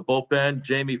coming out of the bullpen?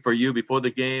 Jamie, for you before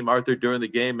the game, Arthur during the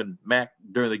game, and Mac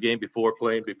during the game before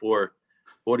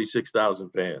 46,000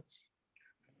 fans?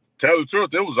 Tell the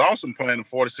truth, it was awesome playing to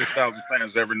 46,000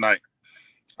 fans every night.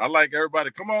 I like everybody.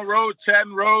 Come on, Rhodes,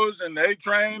 chatting Rhodes and the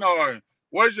A-Train, or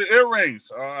where's your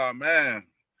earrings? Oh, man.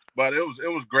 But it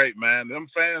was great, man. Them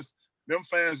fans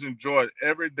enjoyed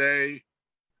every day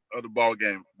of the ball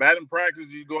game. Batting practice,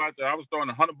 you go out there. I was throwing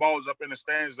 100 balls up in the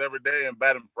stands every day in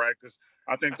batting practice.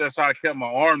 I think that's how I kept my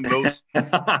arm loose.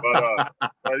 But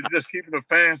just keeping the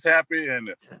fans happy, and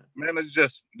man,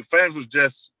 the fans was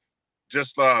just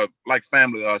like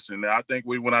family to us, and I think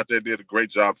we went out there and did a great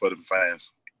job for the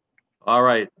fans. All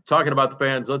right, talking about the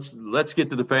fans, let's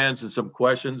get to the fans and some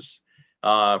questions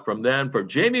from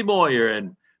Jamie Moyer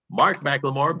and Mark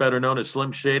McLemore, better known as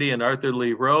Slim Shady, and Arthur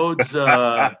Lee Rhodes.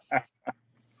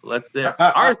 Let's say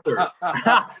Arthur.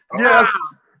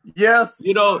 Yes.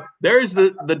 There's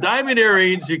the diamond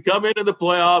earrings. You come into the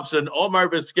playoffs, and Omar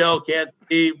Vizquel can't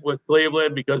see with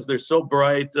Cleveland because they're so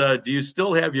bright. Do you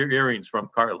still have your earrings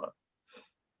from Carla?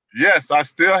 Yes, I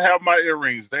still have my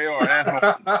earrings. They are at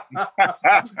home.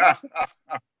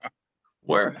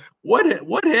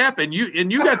 What happened?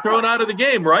 You got thrown out of the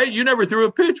game, right? You never threw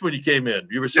a pitch when you came in.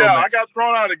 You were so mad. I got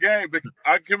thrown out of the game.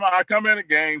 I come in the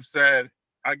game, said,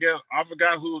 I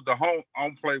forgot who the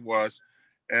home plate was,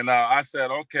 and I said,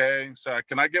 okay, so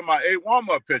can I get my 8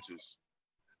 warm-up pitches?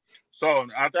 So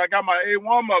after I got my 8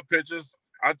 warm-up pitches,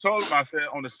 I told him, I said,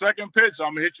 on the second pitch,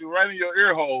 I'm gonna hit you right in your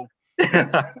ear hole.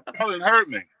 It hurt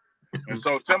me. And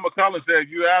so Tim McCullough said,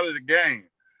 you out of the game.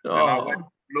 And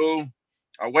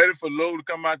I waited for Lou to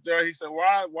come out there. He said,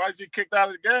 why did you kicked out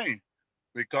of the game?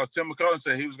 Because Tim McCullough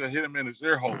said he was going to hit him in his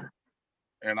ear hole.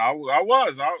 And I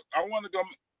wanted to go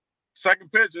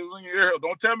second pitch. It was in your ear hole.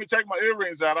 Don't tell me to take my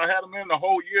earrings out. I had them in the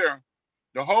whole year.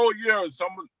 The whole year,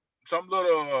 some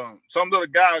little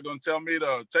guy going to tell me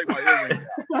to take my earrings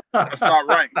out. That's not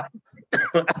right.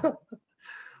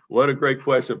 What a great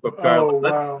question from Carla. Oh,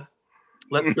 wow.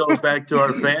 let's go back to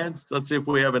our fans. Let's see if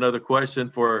we have another question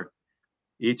for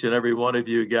each and every one of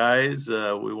you guys.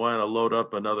 We want to load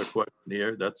up another question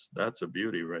here. That's a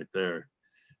beauty right there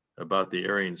about the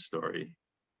Arian story.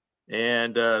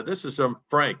 And this is from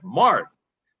Frank. Mark,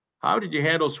 how did you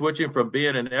handle switching from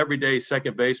being an everyday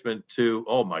second baseman to,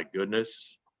 oh my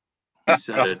goodness, he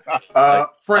said it.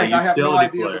 Frank, I have no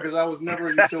idea because I was never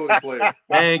a utility player.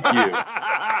 Thank you.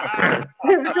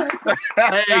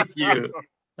 Thank you.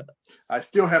 I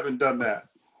still haven't done that.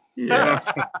 Yeah.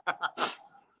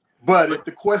 But if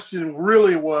the question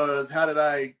really was, how did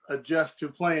I adjust to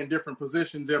playing different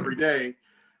positions every day?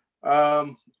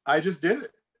 I just did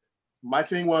it. My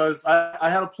thing was, I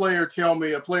had a player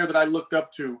that I looked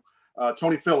up to,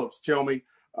 Tony Phillips, tell me,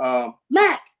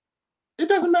 Mac, it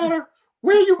doesn't matter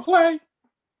where you play.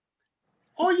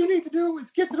 All you need to do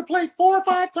is get to the plate 4 or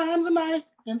 5 times a night,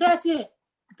 and that's it.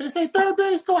 If they say third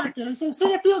base, go out there. They say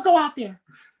center field, go out there.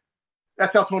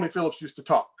 That's how Tony Phillips used to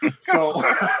talk. So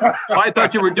I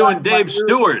thought you were doing Dave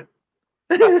Stewart.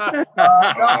 Tony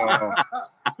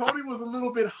was a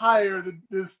little bit higher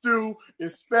than Stu,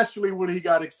 especially when he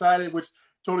got excited, which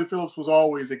Tony Phillips was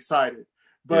always excited.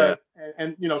 But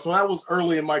and so that was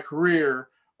early in my career.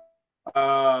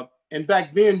 And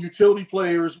back then, utility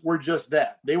players were just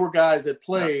that. They were guys that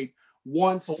played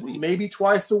once, maybe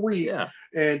twice a week. Yeah.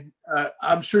 And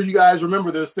I'm sure you guys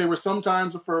remember this. They were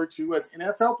sometimes referred to as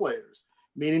NFL players,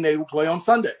 meaning they would play on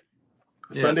Sunday,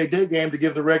 Sunday day game to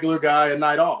give the regular guy a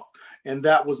night off. And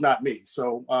that was not me.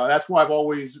 So that's why I've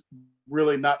always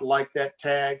really not liked that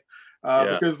tag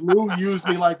because Lou used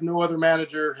me like no other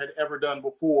manager had ever done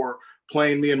before,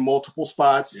 playing me in multiple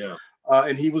spots. Yeah.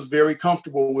 And he was very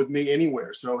comfortable with me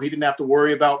anywhere. So he didn't have to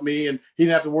worry about me, and he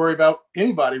didn't have to worry about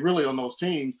anybody really on those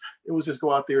teams. It was just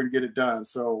go out there and get it done.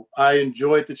 So I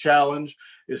enjoyed the challenge,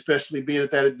 especially being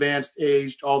at that advanced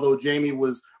age, although Jamie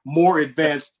was more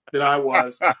advanced than I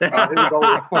was. It was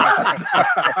always fun.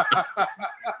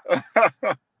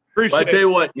 Well, I tell you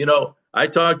what, I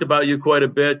talked about you quite a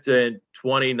bit in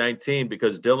 2019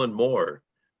 because Dylan Moore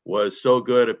was so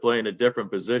good at playing a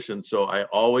different position. So I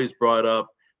always brought up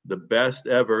the best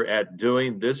ever at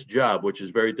doing this job, which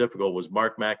is very difficult, was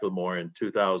Mark McLemore in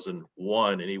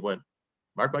 2001. And he went,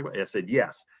 Mark McLemore? I said,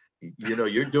 yes.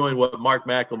 You're doing what Mark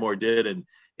McLemore did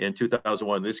in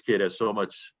 2001. This kid has so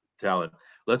much talent.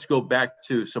 Let's go back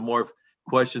to some more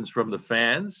questions from the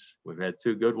fans. We've had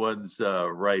 2 good ones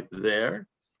right there.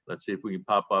 Let's see if we can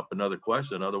pop up another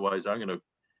question. Otherwise, I'm going to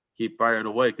keep firing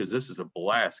away because this is a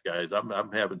blast, guys. I'm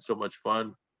having so much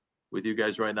fun with you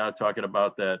guys right now talking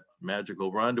about that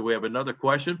magical run. Do we have another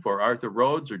question for Arthur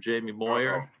Rhodes or Jamie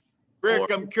Moyer?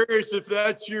 Rick, I'm curious if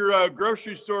that's your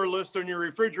grocery store list on your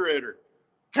refrigerator.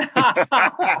 As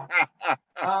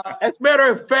a matter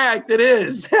of fact, it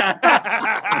is.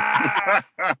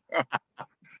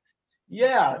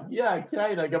 Yeah, kind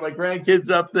of. I got my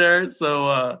grandkids up there,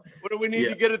 so. What do we need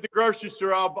to get at the grocery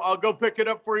store? I'll go pick it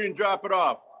up for you and drop it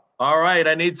off. All right,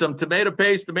 I need some tomato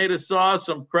paste, tomato sauce,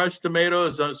 some crushed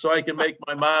tomatoes, so I can make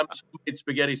my mom's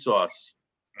spaghetti sauce.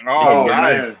 Oh,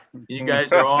 nice. You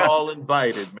guys are all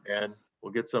invited, man.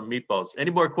 We'll get some meatballs.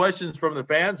 Any more questions from the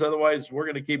fans? Otherwise, we're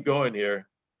going to keep going here.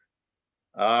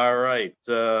 All right.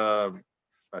 I'll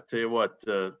tell you what,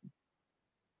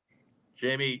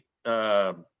 Jamie,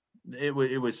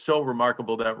 it was so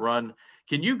remarkable, that run.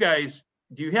 Do you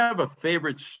have a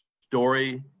favorite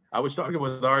story? I was talking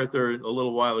with Arthur a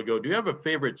little while ago. Do you have a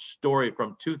favorite story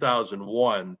from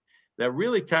 2001 that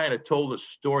really kind of told a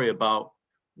story about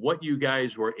what you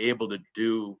guys were able to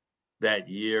do that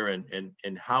year and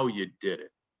how you did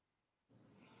it?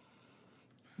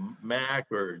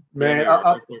 Mac or man,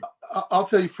 I'll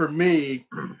tell you, for me,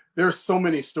 there's so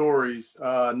many stories,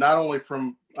 not only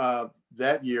from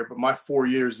that year, but my 4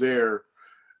 years there.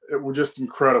 It were just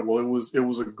incredible. It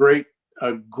was a great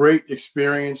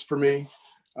experience for me.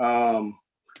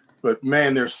 But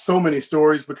man, there's so many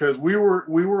stories because we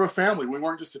were a family. We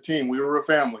weren't just a team. We were a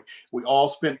family. We all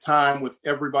spent time with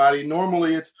everybody.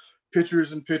 Normally it's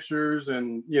pitchers and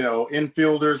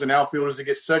infielders and outfielders that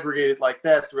get segregated like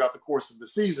that throughout the course of the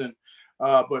season.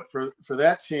 But for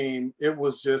that team, it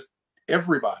was just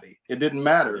everybody. It didn't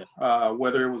matter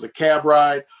whether it was a cab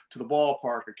ride to the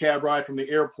ballpark, a cab ride from the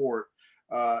airport.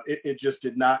 It just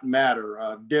did not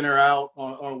matter. Dinner out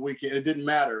on a weekend. It didn't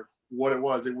matter what it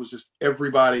was. It was just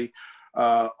everybody,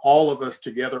 all of us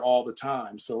together all the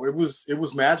time. So it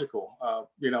was magical.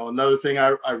 Another thing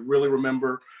I really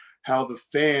remember, how the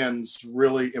fans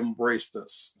really embraced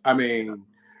us. I mean,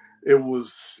 it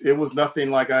was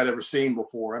nothing like I'd ever seen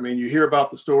before. I mean, you hear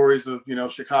about the stories of,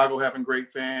 Chicago having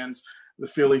great fans, the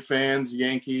Philly fans,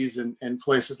 Yankees, and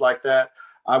places like that.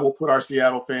 I will put our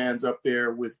Seattle fans up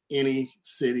there with any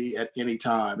city at any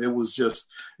time. It was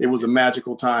a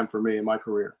magical time for me in my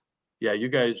career. Yeah, you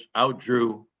guys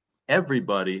outdrew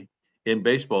everybody in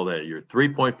baseball that year.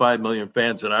 3.5 million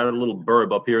fans in our little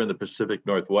burb up here in the Pacific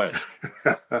Northwest.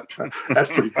 That's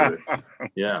pretty good.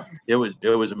 Yeah, it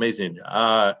was amazing.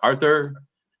 Arthur,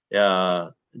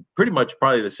 pretty much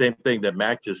probably the same thing that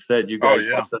Mac just said. You guys,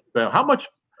 how much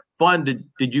fun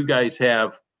did you guys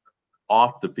have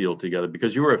off the field together?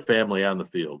 Because you were a family on the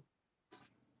field.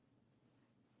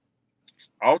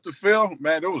 Off the field,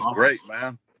 man, it was great,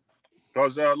 man.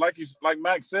 Because like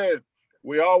Mac said,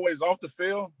 we always off the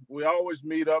field. We always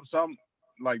meet up. Some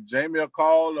like Jamie will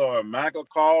call or Mac will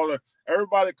call. Or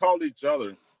everybody called each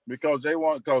other because there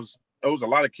was a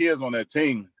lot of kids on that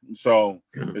team. So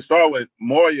it started with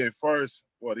Moyer first.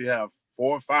 What, he have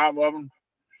 4 or 5 of them?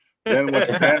 Then with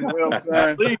Dan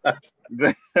Wilson.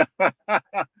 Then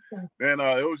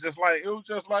it was just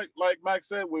like Mac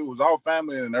said, we was all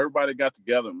family and everybody got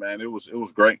together, man. It was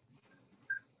great.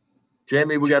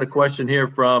 Jamie, we got a question here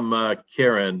from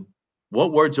Karen.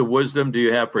 What words of wisdom do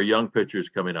you have for young pitchers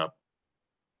coming up?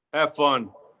 Have fun.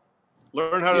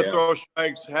 Learn how to throw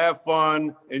strikes. Have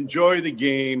fun. Enjoy the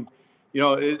game.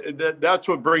 That's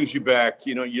what brings you back.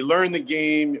 You learn the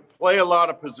game. Play a lot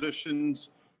of positions.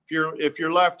 If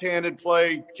you're left-handed,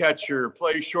 play catcher.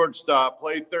 Play shortstop.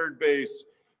 Play third base.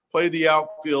 Play the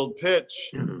outfield.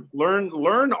 Pitch.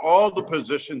 Learn all the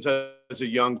positions as a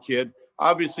young kid.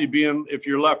 Obviously, if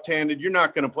you're left-handed, you're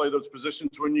not going to play those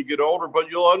positions when you get older, but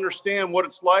you'll understand what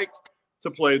it's like to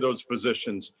play those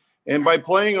positions. And by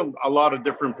playing a lot of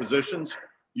different positions,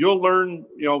 you'll learn,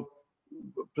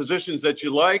 positions that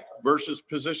you like versus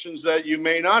positions that you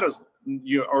may not,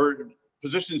 or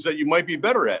positions that you might be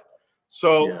better at.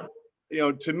 So,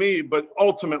 to me, but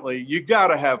ultimately, you got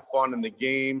to have fun in the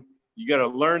game. You got to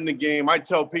learn the game. I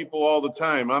tell people all the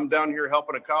time, I'm down here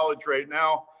helping a college right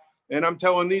now. And I'm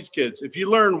telling these kids, if you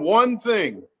learn one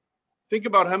thing, think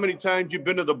about how many times you've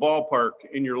been to the ballpark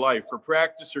in your life for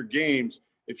practice or games.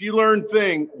 If you learn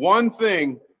one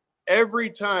thing, every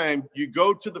time you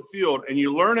go to the field and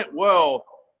you learn it well,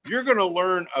 you're going to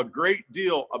learn a great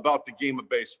deal about the game of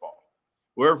baseball.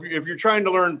 Where if you're trying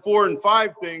to learn 4 and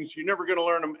 5 things, you're never going to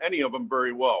learn any of them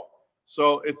very well.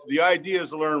 So the idea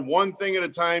is to learn one thing at a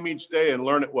time each day and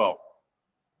learn it well.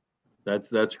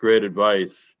 That's great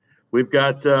advice. We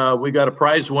got a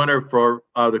prize winner for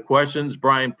the questions.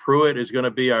 Brian Pruitt is going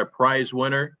to be our prize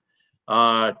winner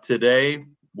today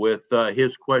with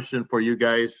his question for you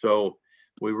guys. So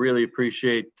we really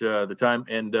appreciate the time.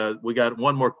 And we got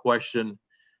one more question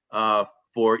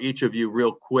for each of you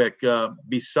real quick.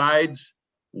 Besides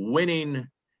winning,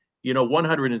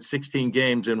 116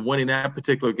 games and winning that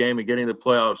particular game and getting the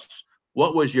playoffs,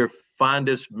 what was your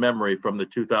fondest memory from the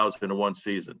 2001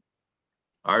 season?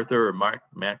 Arthur or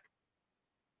Mac?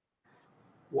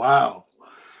 Wow.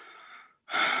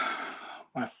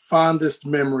 My fondest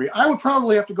memory. I would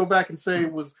probably have to go back and say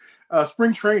it was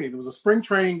spring training. It was a spring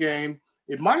training game.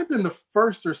 It might have been the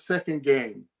first or second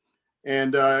game.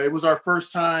 And it was our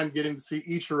first time getting to see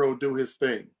Ichiro do his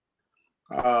thing.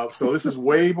 So this is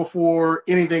way before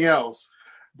anything else.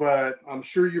 But I'm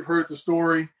sure you've heard the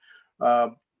story.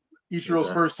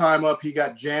 Ichiro's first time up, he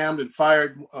got jammed and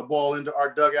fired a ball into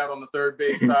our dugout on the third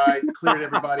base side, cleared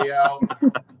everybody out.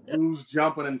 Blues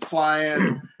jumping and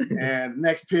flying, and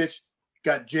next pitch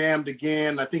got jammed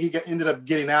again. I think he ended up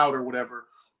getting out or whatever,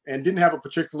 and didn't have a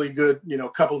particularly good,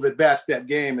 couple of at-bats that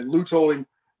game. And Lou told him,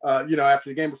 after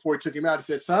the game before he took him out, he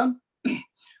said, "Son,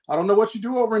 I don't know what you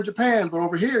do over in Japan, but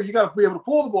over here, you got to be able to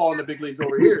pull the ball in the big leagues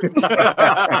over here."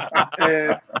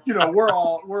 And we're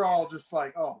all just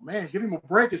like, "Oh man, give him a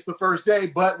break. It's the first day,"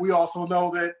 but we also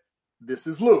know that this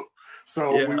is Lou,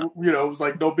 so it was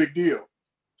like no big deal.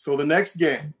 So the next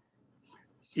game,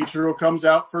 Ichiro comes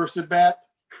out first at bat,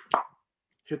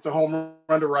 hits a home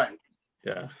run to right.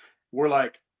 Yeah. We're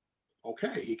like,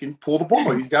 okay, he can pull the ball.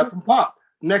 He's got some pop.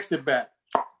 Next at bat,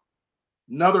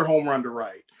 another home run to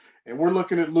right. And we're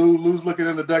looking at Lou. Lou's looking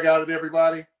in the dugout at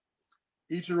everybody.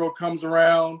 Ichiro comes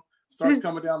around, starts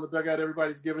coming down the dugout.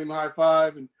 Everybody's giving him a high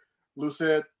five. And Lou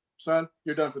said, "Son,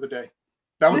 you're done for the day."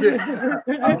 That was it.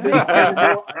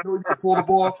 I know you can pull the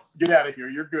ball. Get out of here.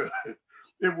 You're good.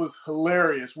 It was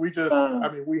hilarious. We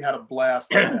had a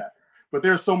blast like that. But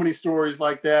there's so many stories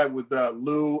like that with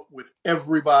Lou, with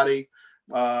everybody,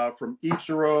 from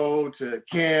Ichiro to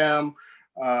Cam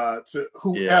to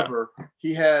whoever. Yeah.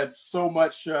 He had so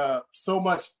much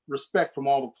respect from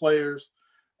all the players.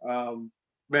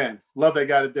 Man, love that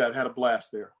guy to death. Had a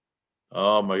blast there.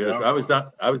 Oh my goodness! I was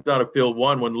down at Field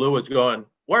 1 when Lou was going,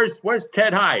 Where's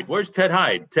Ted Hyde? Where's Ted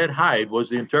Hyde? Ted Hyde was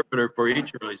the interpreter for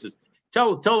Ichiro. He says,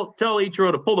 Tell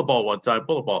Ichiro to pull the ball one time.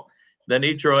 Pull the ball. Then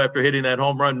Ichiro, after hitting that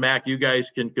home run, Mac, you guys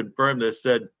can confirm this,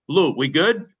 said, Lou, we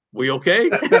good? We okay?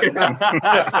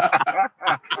 I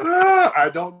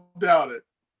don't doubt it.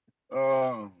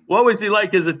 What was he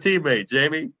like as a teammate,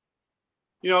 Jamie?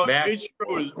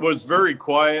 Ichiro was very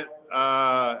quiet.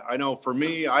 I know for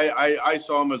me, I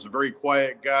saw him as a very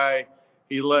quiet guy.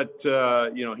 He let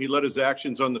his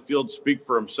actions on the field speak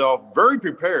for himself. A very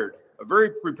prepared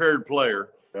player.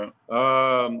 Yeah.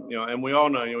 And we all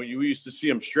know, you used to see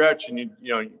him stretch, and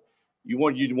you'd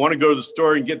want to go to the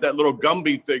store and get that little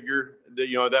Gumby figure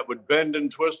that would bend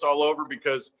and twist all over,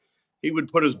 because he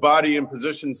would put his body in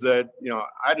positions that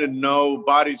I didn't know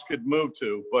bodies could move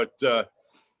to. But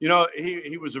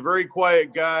he was a very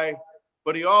quiet guy,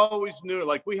 but he always knew.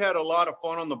 Like, we had a lot of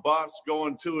fun on the bus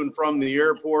going to and from the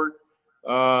airport.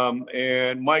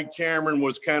 And Mike Cameron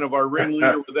was kind of our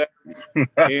ringleader with that.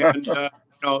 And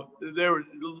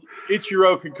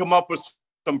Ichiro could come up with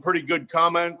some pretty good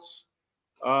comments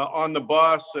on the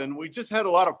bus, and we just had a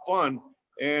lot of fun.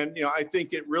 And I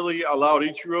think it really allowed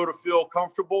Ichiro to feel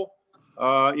comfortable,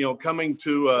 coming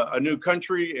to a new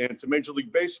country and to Major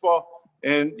League Baseball.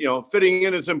 And fitting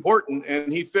in is important,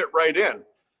 and he fit right in.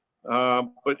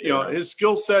 But his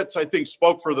skill sets, I think,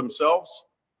 spoke for themselves.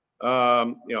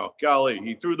 Golly,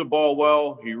 he threw the ball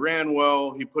well, he ran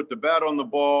well, he put the bat on the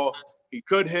ball. He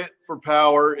could hit for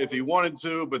power if he wanted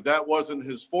to, but that wasn't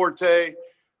his forte.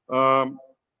 And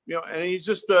he's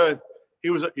just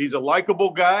he's a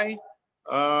likable guy,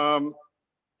 and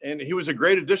he was a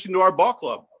great addition to our ball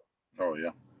club. Oh yeah.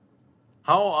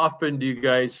 How often do you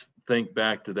guys think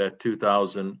back to that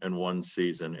 2001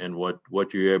 season and what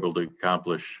you were able to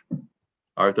accomplish,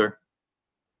 Arthur?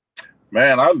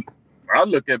 Man, I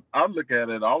look at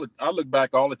it all. I look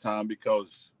back all the time,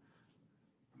 because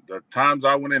the times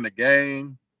I went in the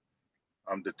game,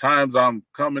 the times I'm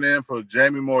coming in for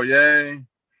Jamie Moyer,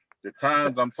 the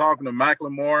times I'm talking to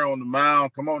McLemore on the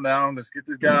mound. Come on now, let's get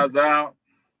these guys out.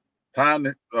 Time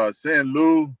to send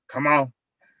Lou. Come on,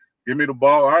 give me the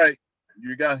ball. All right,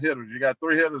 you got hitters. You got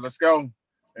 3 hitters. Let's go.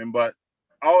 But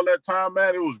all that time,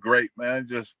 man, it was great, man.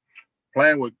 Just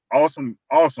playing with awesome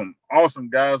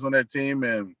guys on that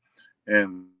team,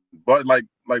 but like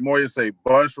Moyer say,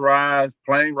 bus rides,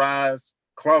 plane rides,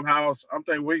 clubhouse. I'm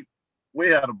thinking we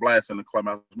had a blast in the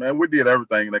clubhouse, man. We did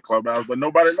everything in that clubhouse, but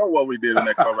nobody know what we did in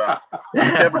that clubhouse. We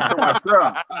kept it to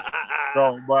ourselves.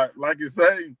 So, but like you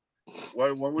say,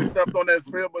 when we stepped on that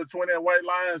field between that white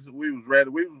lines, we was ready.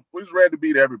 We was ready to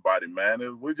beat everybody,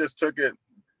 man. We just took it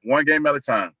one game at a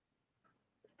time.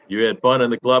 You had fun in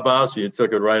the clubhouse, you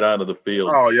took it right onto the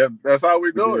field. Oh yeah, that's how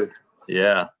we do it.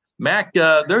 Yeah. Mac,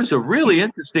 there's a really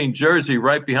interesting jersey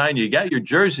right behind you. You got your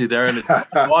jersey there, and it's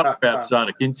autographs on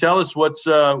it. Can you tell us what's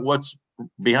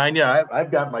behind you? I've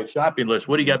got my shopping list.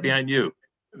 What do you got behind you?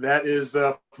 That is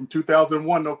from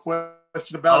 2001, no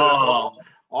question about it. So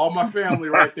all my family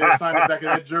right there signed the back of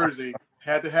that jersey.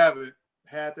 Had to have it.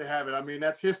 I mean,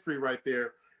 that's history right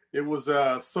there. It was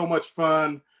so much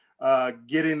fun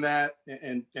getting that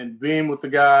and being with the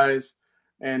guys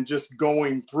and just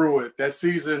going through it. That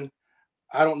season,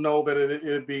 I don't know that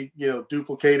it'd be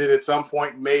duplicated at some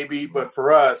point, maybe, but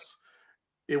for us,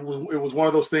 it was one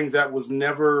of those things that was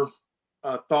never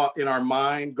thought in our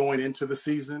mind going into the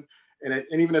season, and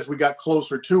even as we got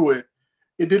closer to it,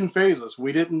 it didn't faze us.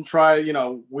 We didn't try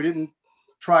too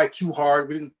hard.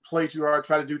 We didn't play too hard,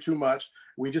 try to do too much.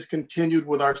 We just continued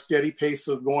with our steady pace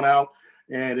of going out,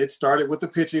 and it started with the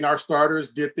pitching. Our starters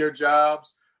did their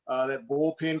jobs. That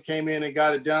bullpen came in and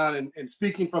got it done. And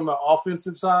speaking from the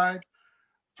offensive side,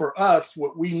 for us,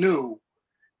 what we knew,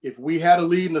 if we had a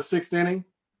lead in the 6th inning,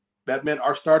 that meant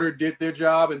our starter did their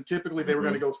job, and typically they were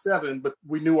going to go 7, but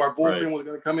we knew our bullpen was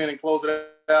going to come in and close it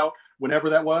out whenever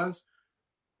that was.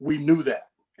 We knew that,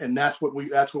 and that's what we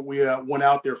went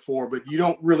out there for. But you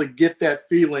don't really get that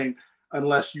feeling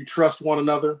unless you trust one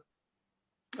another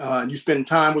and you spend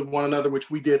time with one another, which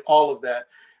we did all of that.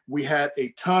 We had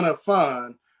a ton of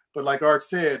fun, but like Art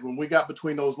said, when we got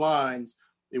between those lines,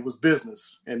 it was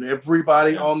business, and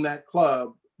everybody on that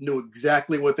club knew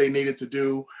exactly what they needed to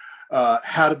do,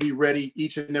 how to be ready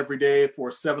each and every day for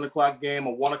a 7:00 game,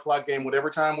 a 1:00 game, whatever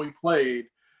time we played.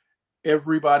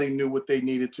 Everybody knew what they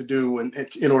needed to do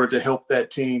in order to help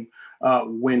that team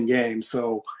win games.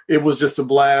 So it was just a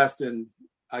blast, and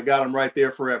I got them right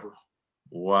there forever.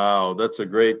 Wow, that's a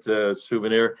great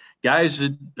souvenir. Guys,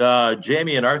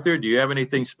 Jamie and Arthur, do you have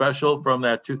anything special from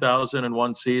that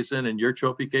 2001 season in your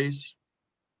trophy case?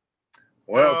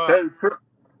 Well,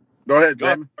 go ahead,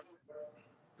 Jamie.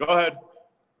 Go ahead,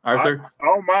 Arthur.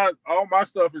 All my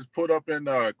stuff is put up in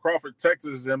Crawford,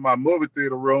 Texas, in my movie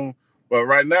theater room. But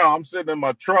right now, I'm sitting in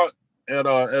my truck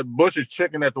at Bush's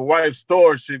Chicken at the wife's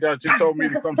store. She told me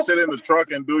to come sit in the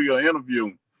truck and do your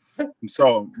interview.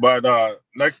 So, but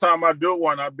next time I do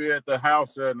one, I'll be at the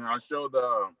house and I'll show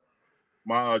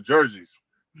my jerseys.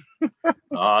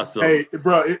 Awesome. Hey,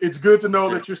 bro, it's good to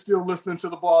know that you're still listening to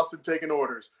the boss and taking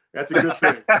orders. That's a good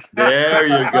thing. There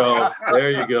you go.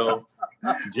 There you go.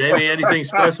 Jamie, anything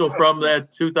special from that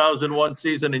 2001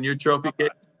 season in your trophy case?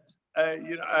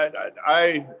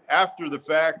 I after the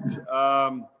fact,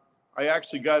 I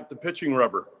actually got the pitching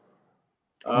rubber.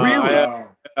 Really?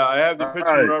 I have the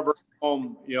pitching rubber at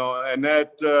home, and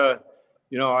that,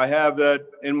 I have that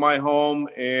in my home,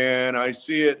 and I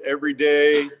see it every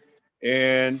day.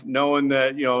 And knowing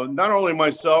that, not only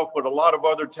myself, but a lot of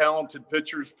other talented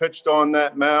pitchers pitched on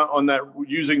that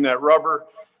using that rubber.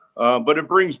 But it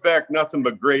brings back nothing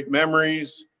but great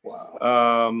memories.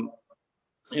 Wow.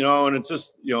 And it's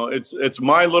just, it's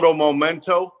my little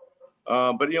memento.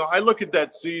 But I look at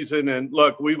that season and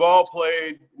look, we all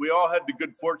had the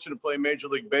good fortune to play Major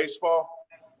League Baseball.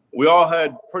 We all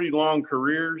had pretty long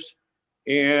careers,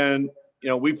 and,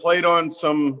 we played on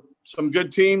some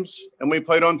good teams and we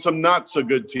played on some not so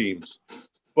good teams.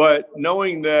 But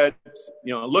knowing that,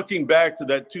 looking back to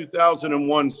that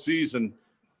 2001 season,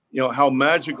 how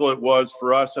magical it was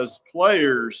for us as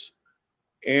players,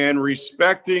 and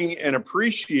respecting and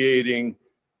appreciating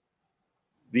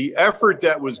the effort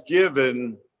that was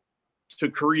given to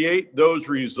create those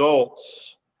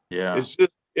results. Yeah.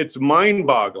 It's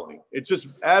mind-boggling. It's just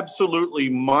absolutely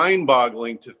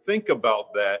mind-boggling to think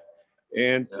about that.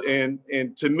 And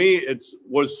to me, it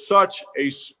was such a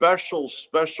special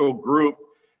group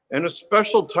and a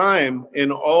special time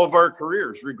in all of our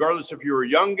careers, regardless if you were a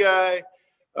young guy,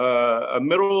 a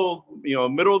middle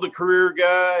of the career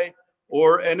guy,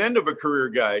 or an end of a career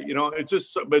guy.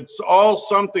 It's all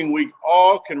something we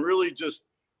all can really just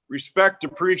respect,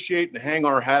 appreciate, and hang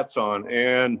our hats on.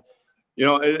 And,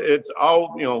 it's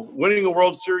all, winning a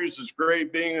World Series is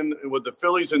great, being with the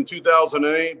Phillies in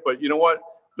 2008. But you know what?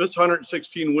 This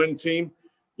 116 win team,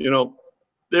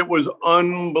 it was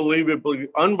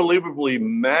unbelievably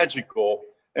magical.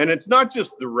 And it's not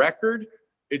just the record.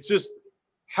 It's just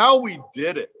how we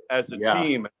did it as a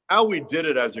team, how we did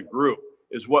it as a group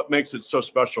is what makes it so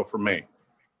special for me.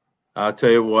 I'll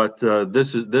tell you what,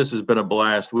 this has been a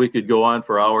blast. We could go on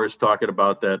for hours talking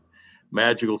about that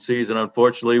magical season.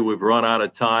 Unfortunately, we've run out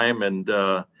of time,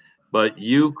 but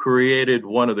you created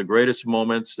one of the greatest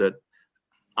moments that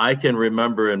I can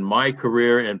remember in my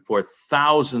career, and for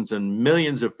thousands and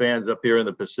millions of fans up here in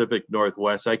the Pacific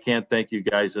Northwest. I can't thank you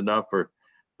guys enough for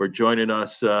joining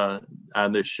us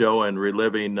on this show and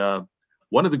reliving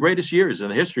one of the greatest years in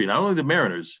the history, not only the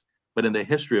Mariners, but in the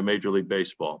history of Major League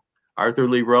Baseball. Arthur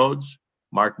Lee Rhodes,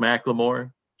 Mark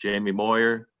McLemore, Jamie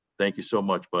Moyer, thank you so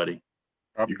much, buddy.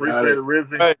 I appreciate it,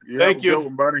 Rizzy. Right, thank you,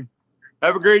 buddy.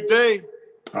 Have a great day.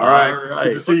 All right.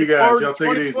 Good to see you guys. Y'all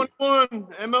take it easy. 2021,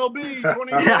 MLB.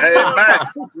 2021. Hey,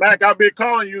 Mac, I'll be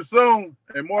calling you soon.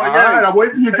 And more. All right, I'm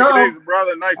waiting for you to come.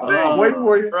 Brother, nice seeing you. I'm waiting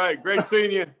for you. All right, great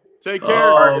seeing you. Take care.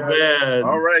 Oh, man.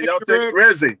 All right, y'all take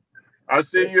Rizzy. I'll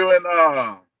see you in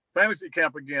fantasy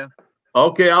camp again.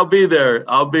 Okay, I'll be there.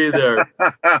 Arthur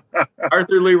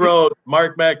Lee Rhodes,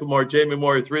 Mark McLemore, Jamie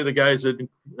Moyer, three of the guys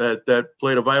that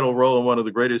played a vital role in one of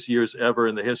the greatest years ever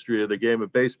in the history of the game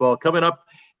of baseball. Coming up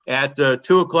at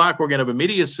 2 o'clock, we're going to have a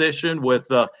media session with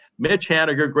Mitch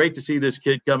Haniger. Great to see this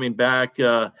kid coming back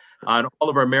on all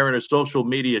of our Mariners social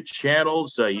media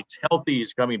channels. He's healthy.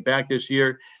 He's coming back this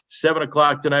year. 7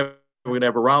 o'clock tonight, we're going to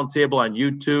have a roundtable on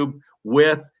YouTube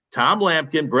with Tom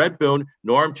Lampkin, Brett Boone,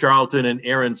 Norm Charlton, and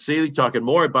Aaron Seeley, talking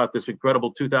more about this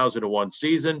incredible 2001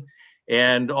 season.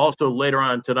 And also later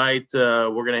on tonight,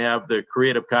 we're going to have the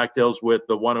creative cocktails with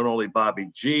the one and only Bobby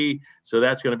G. So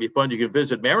that's going to be fun. You can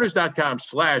visit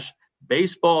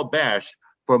mariners.com/baseballbash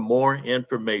for more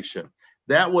information.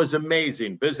 That was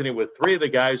amazing, visiting with three of the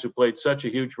guys who played such a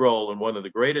huge role in one of the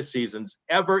greatest seasons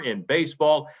ever in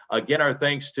baseball. Again, our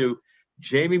thanks to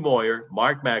Jamie Moyer,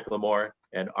 Mark McLemore,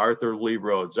 and Arthur Lee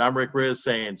Rhodes. I'm Rick Riz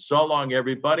saying so long,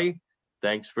 everybody.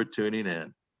 Thanks for tuning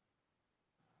in.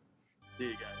 See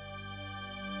you guys.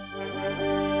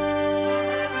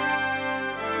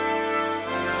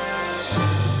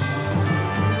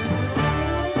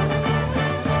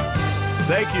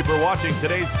 Thank you for watching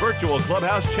today's Virtual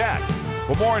Clubhouse Chat.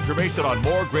 For more information on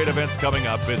more great events coming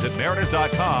up, visit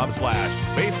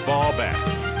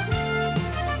mariners.com/baseballbash.